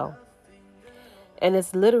farewell. And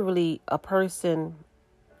it's literally a person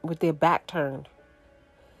with their back turned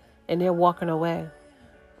and they're walking away.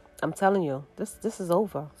 I'm telling you, this is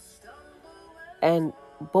over. And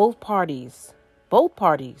both parties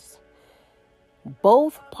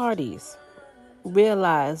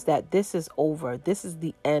realize that this is over. This is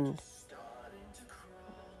the end.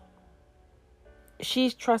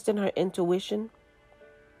 She's trusting her intuition.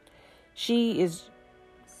 She is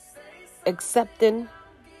accepting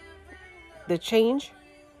the change.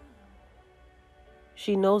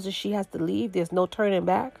 She knows that she has to leave. There's no turning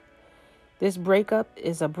back. This breakup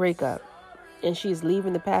is a breakup. And she's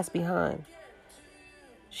leaving the past behind.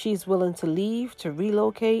 She's willing to leave, to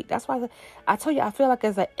relocate. That's why I tell you, I feel like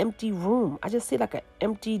it's an empty room. I just see like an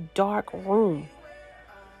empty, dark room.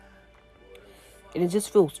 And it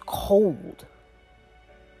just feels cold.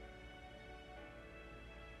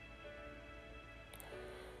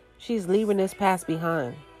 She's leaving this past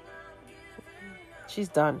behind. She's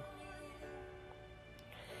done.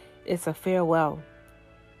 It's a farewell.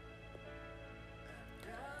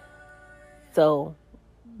 So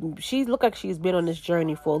she look like she's been on this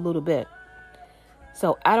journey for a little bit.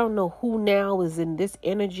 So I don't know who now is in this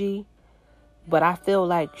energy, but I feel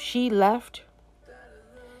like she left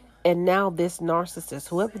and now this narcissist,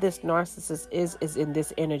 whoever this narcissist is in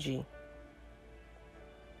this energy.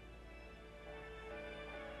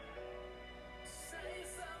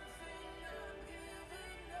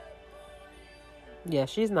 Yeah,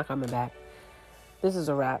 she's not coming back. This is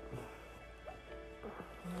a wrap.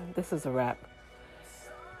 This is a wrap.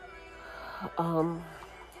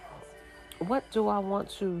 What do I want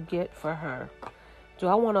to get for her? Do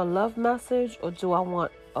I want a love message or do I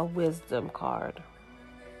want a wisdom card?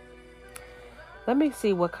 Let me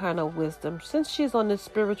see what kind of wisdom. Since she's on this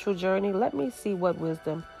spiritual journey, let me see what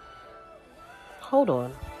wisdom. Hold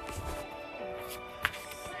on.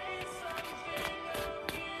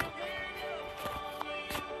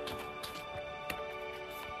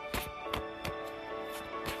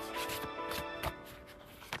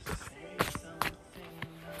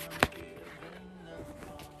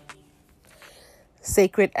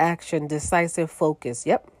 Sacred action, decisive focus.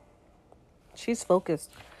 Yep. She's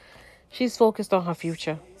focused. She's focused on her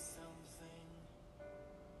future.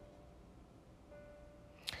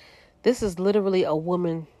 This is literally a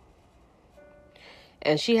woman,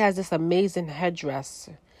 and she has this amazing headdress,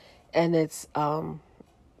 and this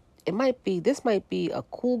might be a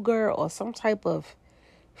cougar or some type of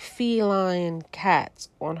feline cat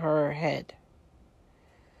on her head,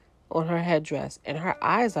 on her headdress, and her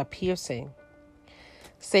eyes are piercing.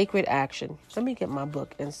 Sacred action. Let me get my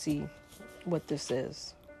book and see what this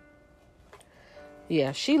is.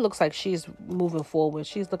 Yeah, she looks like she's moving forward.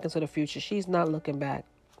 She's looking to the future. She's not looking back.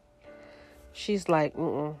 She's like,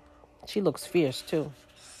 She looks fierce too.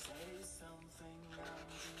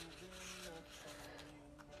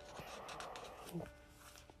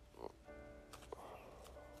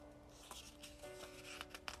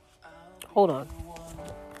 Hold on.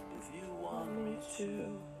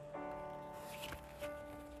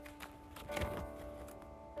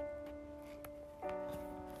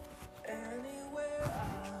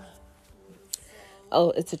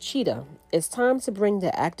 Oh, it's a cheetah. It's time to bring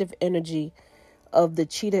the active energy of the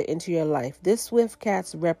cheetah into your life. This swift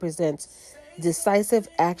cat represents decisive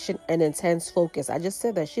action and intense focus. I just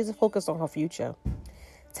said that. She's focused on her future.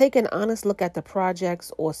 Take an honest look at the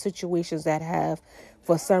projects or situations that have,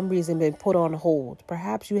 for some reason, been put on hold.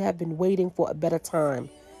 Perhaps you have been waiting for a better time,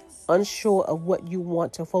 unsure of what you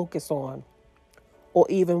want to focus on, or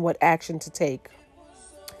even what action to take.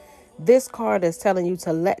 This card is telling you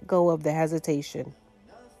to let go of the hesitation.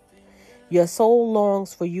 Your soul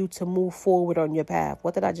longs for you to move forward on your path.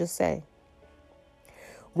 What did I just say?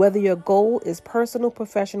 Whether your goal is personal,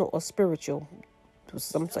 professional, or spiritual,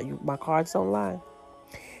 my cards don't lie.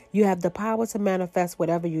 You have the power to manifest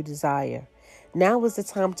whatever you desire. Now is the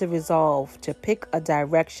time to resolve, to pick a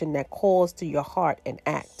direction that calls to your heart and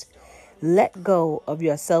act. Let go of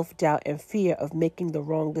your self-doubt and fear of making the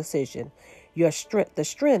wrong decision. The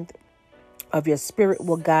strength of your spirit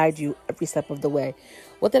will guide you every step of the way.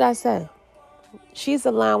 What did I say? She's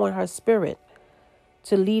allowing her spirit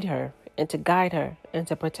to lead her and to guide her and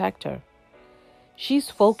to protect her. She's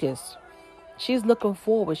focused. She's looking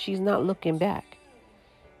forward. She's not looking back.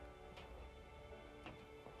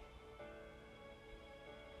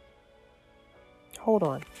 Hold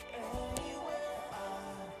on.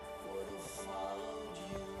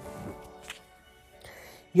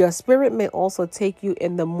 Your spirit may also take you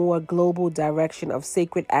in the more global direction of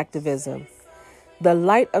sacred activism. The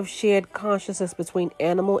light of shared consciousness between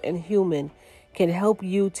animal and human can help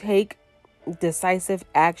you take decisive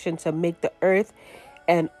action to make the earth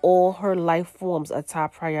and all her life forms a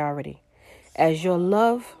top priority. As your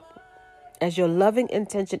loving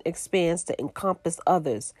intention expands to encompass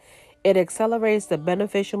others, it accelerates the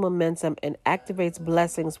beneficial momentum and activates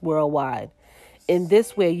blessings worldwide. In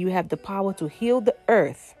this way, you have the power to heal the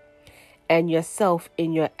earth and yourself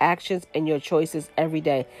in your actions and your choices every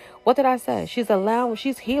day. What did I say?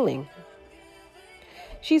 She's healing.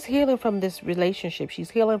 She's healing from this relationship. She's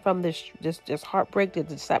healing from this heartbreak, the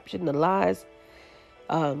deception, the lies.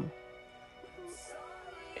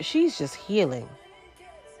 She's just healing.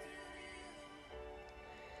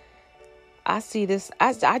 I see this.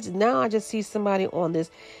 I just see somebody on this.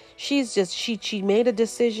 She made a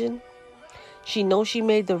decision. She knows she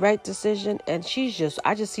made the right decision, and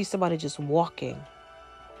I just see somebody just walking.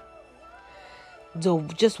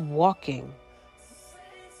 Just walking.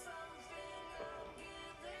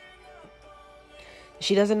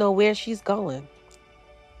 She doesn't know where she's going.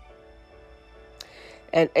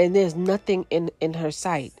 And there's nothing in her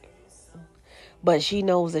sight. But she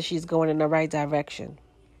knows that she's going in the right direction.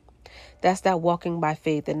 That's that walking by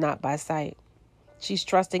faith and not by sight. She's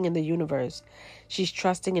trusting in the universe. She's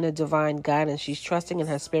trusting in a divine guidance. She's trusting in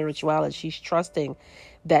her spirituality. She's trusting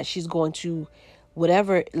that she's going to,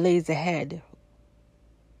 whatever lays ahead,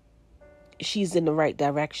 she's in the right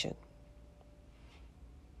direction.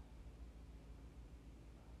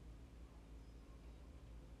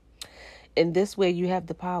 In this way, you have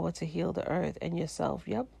the power to heal the earth and yourself.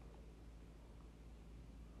 Yep.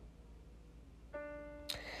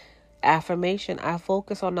 Affirmation: I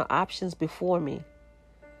focus on the options before me.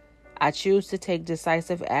 I choose to take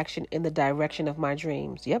decisive action in the direction of my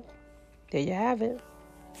dreams. Yep. There you have it.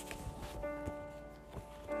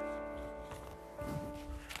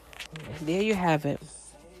 There you have it.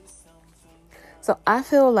 So I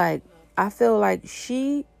feel like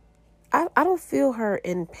she, I don't feel her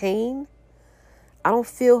in pain. I don't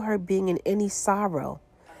feel her being in any sorrow.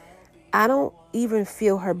 I don't even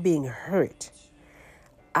feel her being hurt.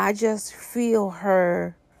 I just feel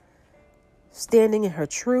her standing in her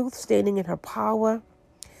truth, standing in her power,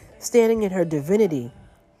 standing in her divinity,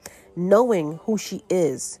 knowing who she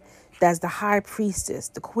is, That's the high priestess,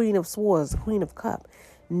 the queen of swords, the queen of cups,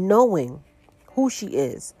 knowing who she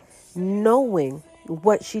is, knowing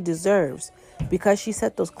what she deserves. Because she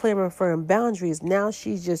set those clear and firm boundaries, now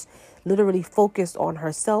she's just literally focused on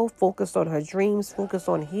herself, focused on her dreams, focused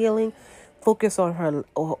on healing, focused on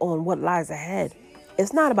on what lies ahead.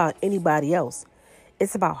 It's not about anybody else.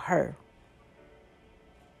 It's about her.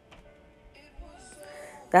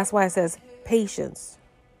 That's why it says patience.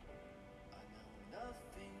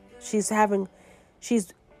 She's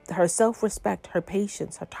her self-respect, her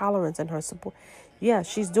patience, her tolerance, and her support. Yeah,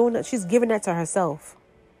 she's doing that. She's giving that to herself.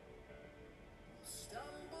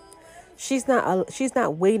 She's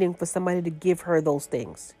not waiting for somebody to give her those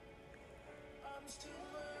things.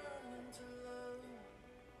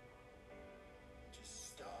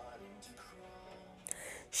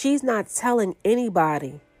 She's not telling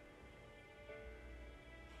anybody,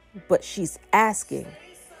 but she's asking.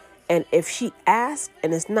 And if she asks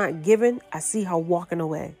and it's not given, I see her walking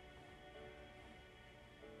away.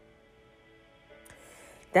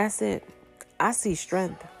 That's it. I see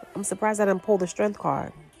strength. I'm surprised I didn't pull the strength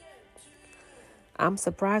card. I'm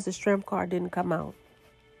surprised the strength card didn't come out.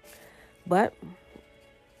 But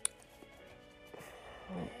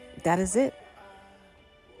that is it.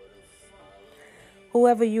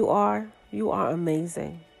 Whoever you are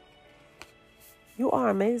amazing. You are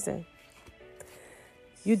amazing.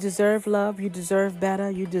 You deserve love. You deserve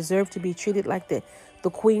better. You deserve to be treated like the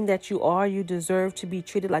queen that you are. You deserve to be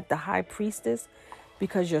treated like the high priestess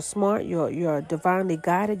because you're smart. You're divinely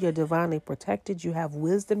guided. You're divinely protected. You have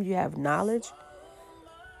wisdom. You have knowledge.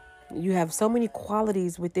 You have so many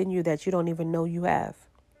qualities within you that you don't even know you have.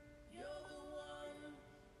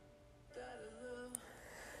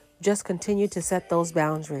 Just continue to set those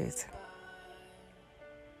boundaries.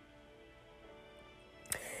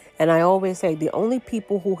 And I always say the only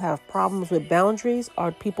people who have problems with boundaries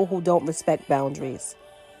are people who don't respect boundaries.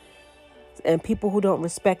 And people who don't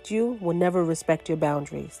respect you will never respect your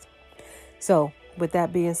boundaries. So, with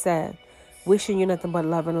that being said, wishing you nothing but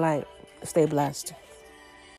love and light. Stay blessed.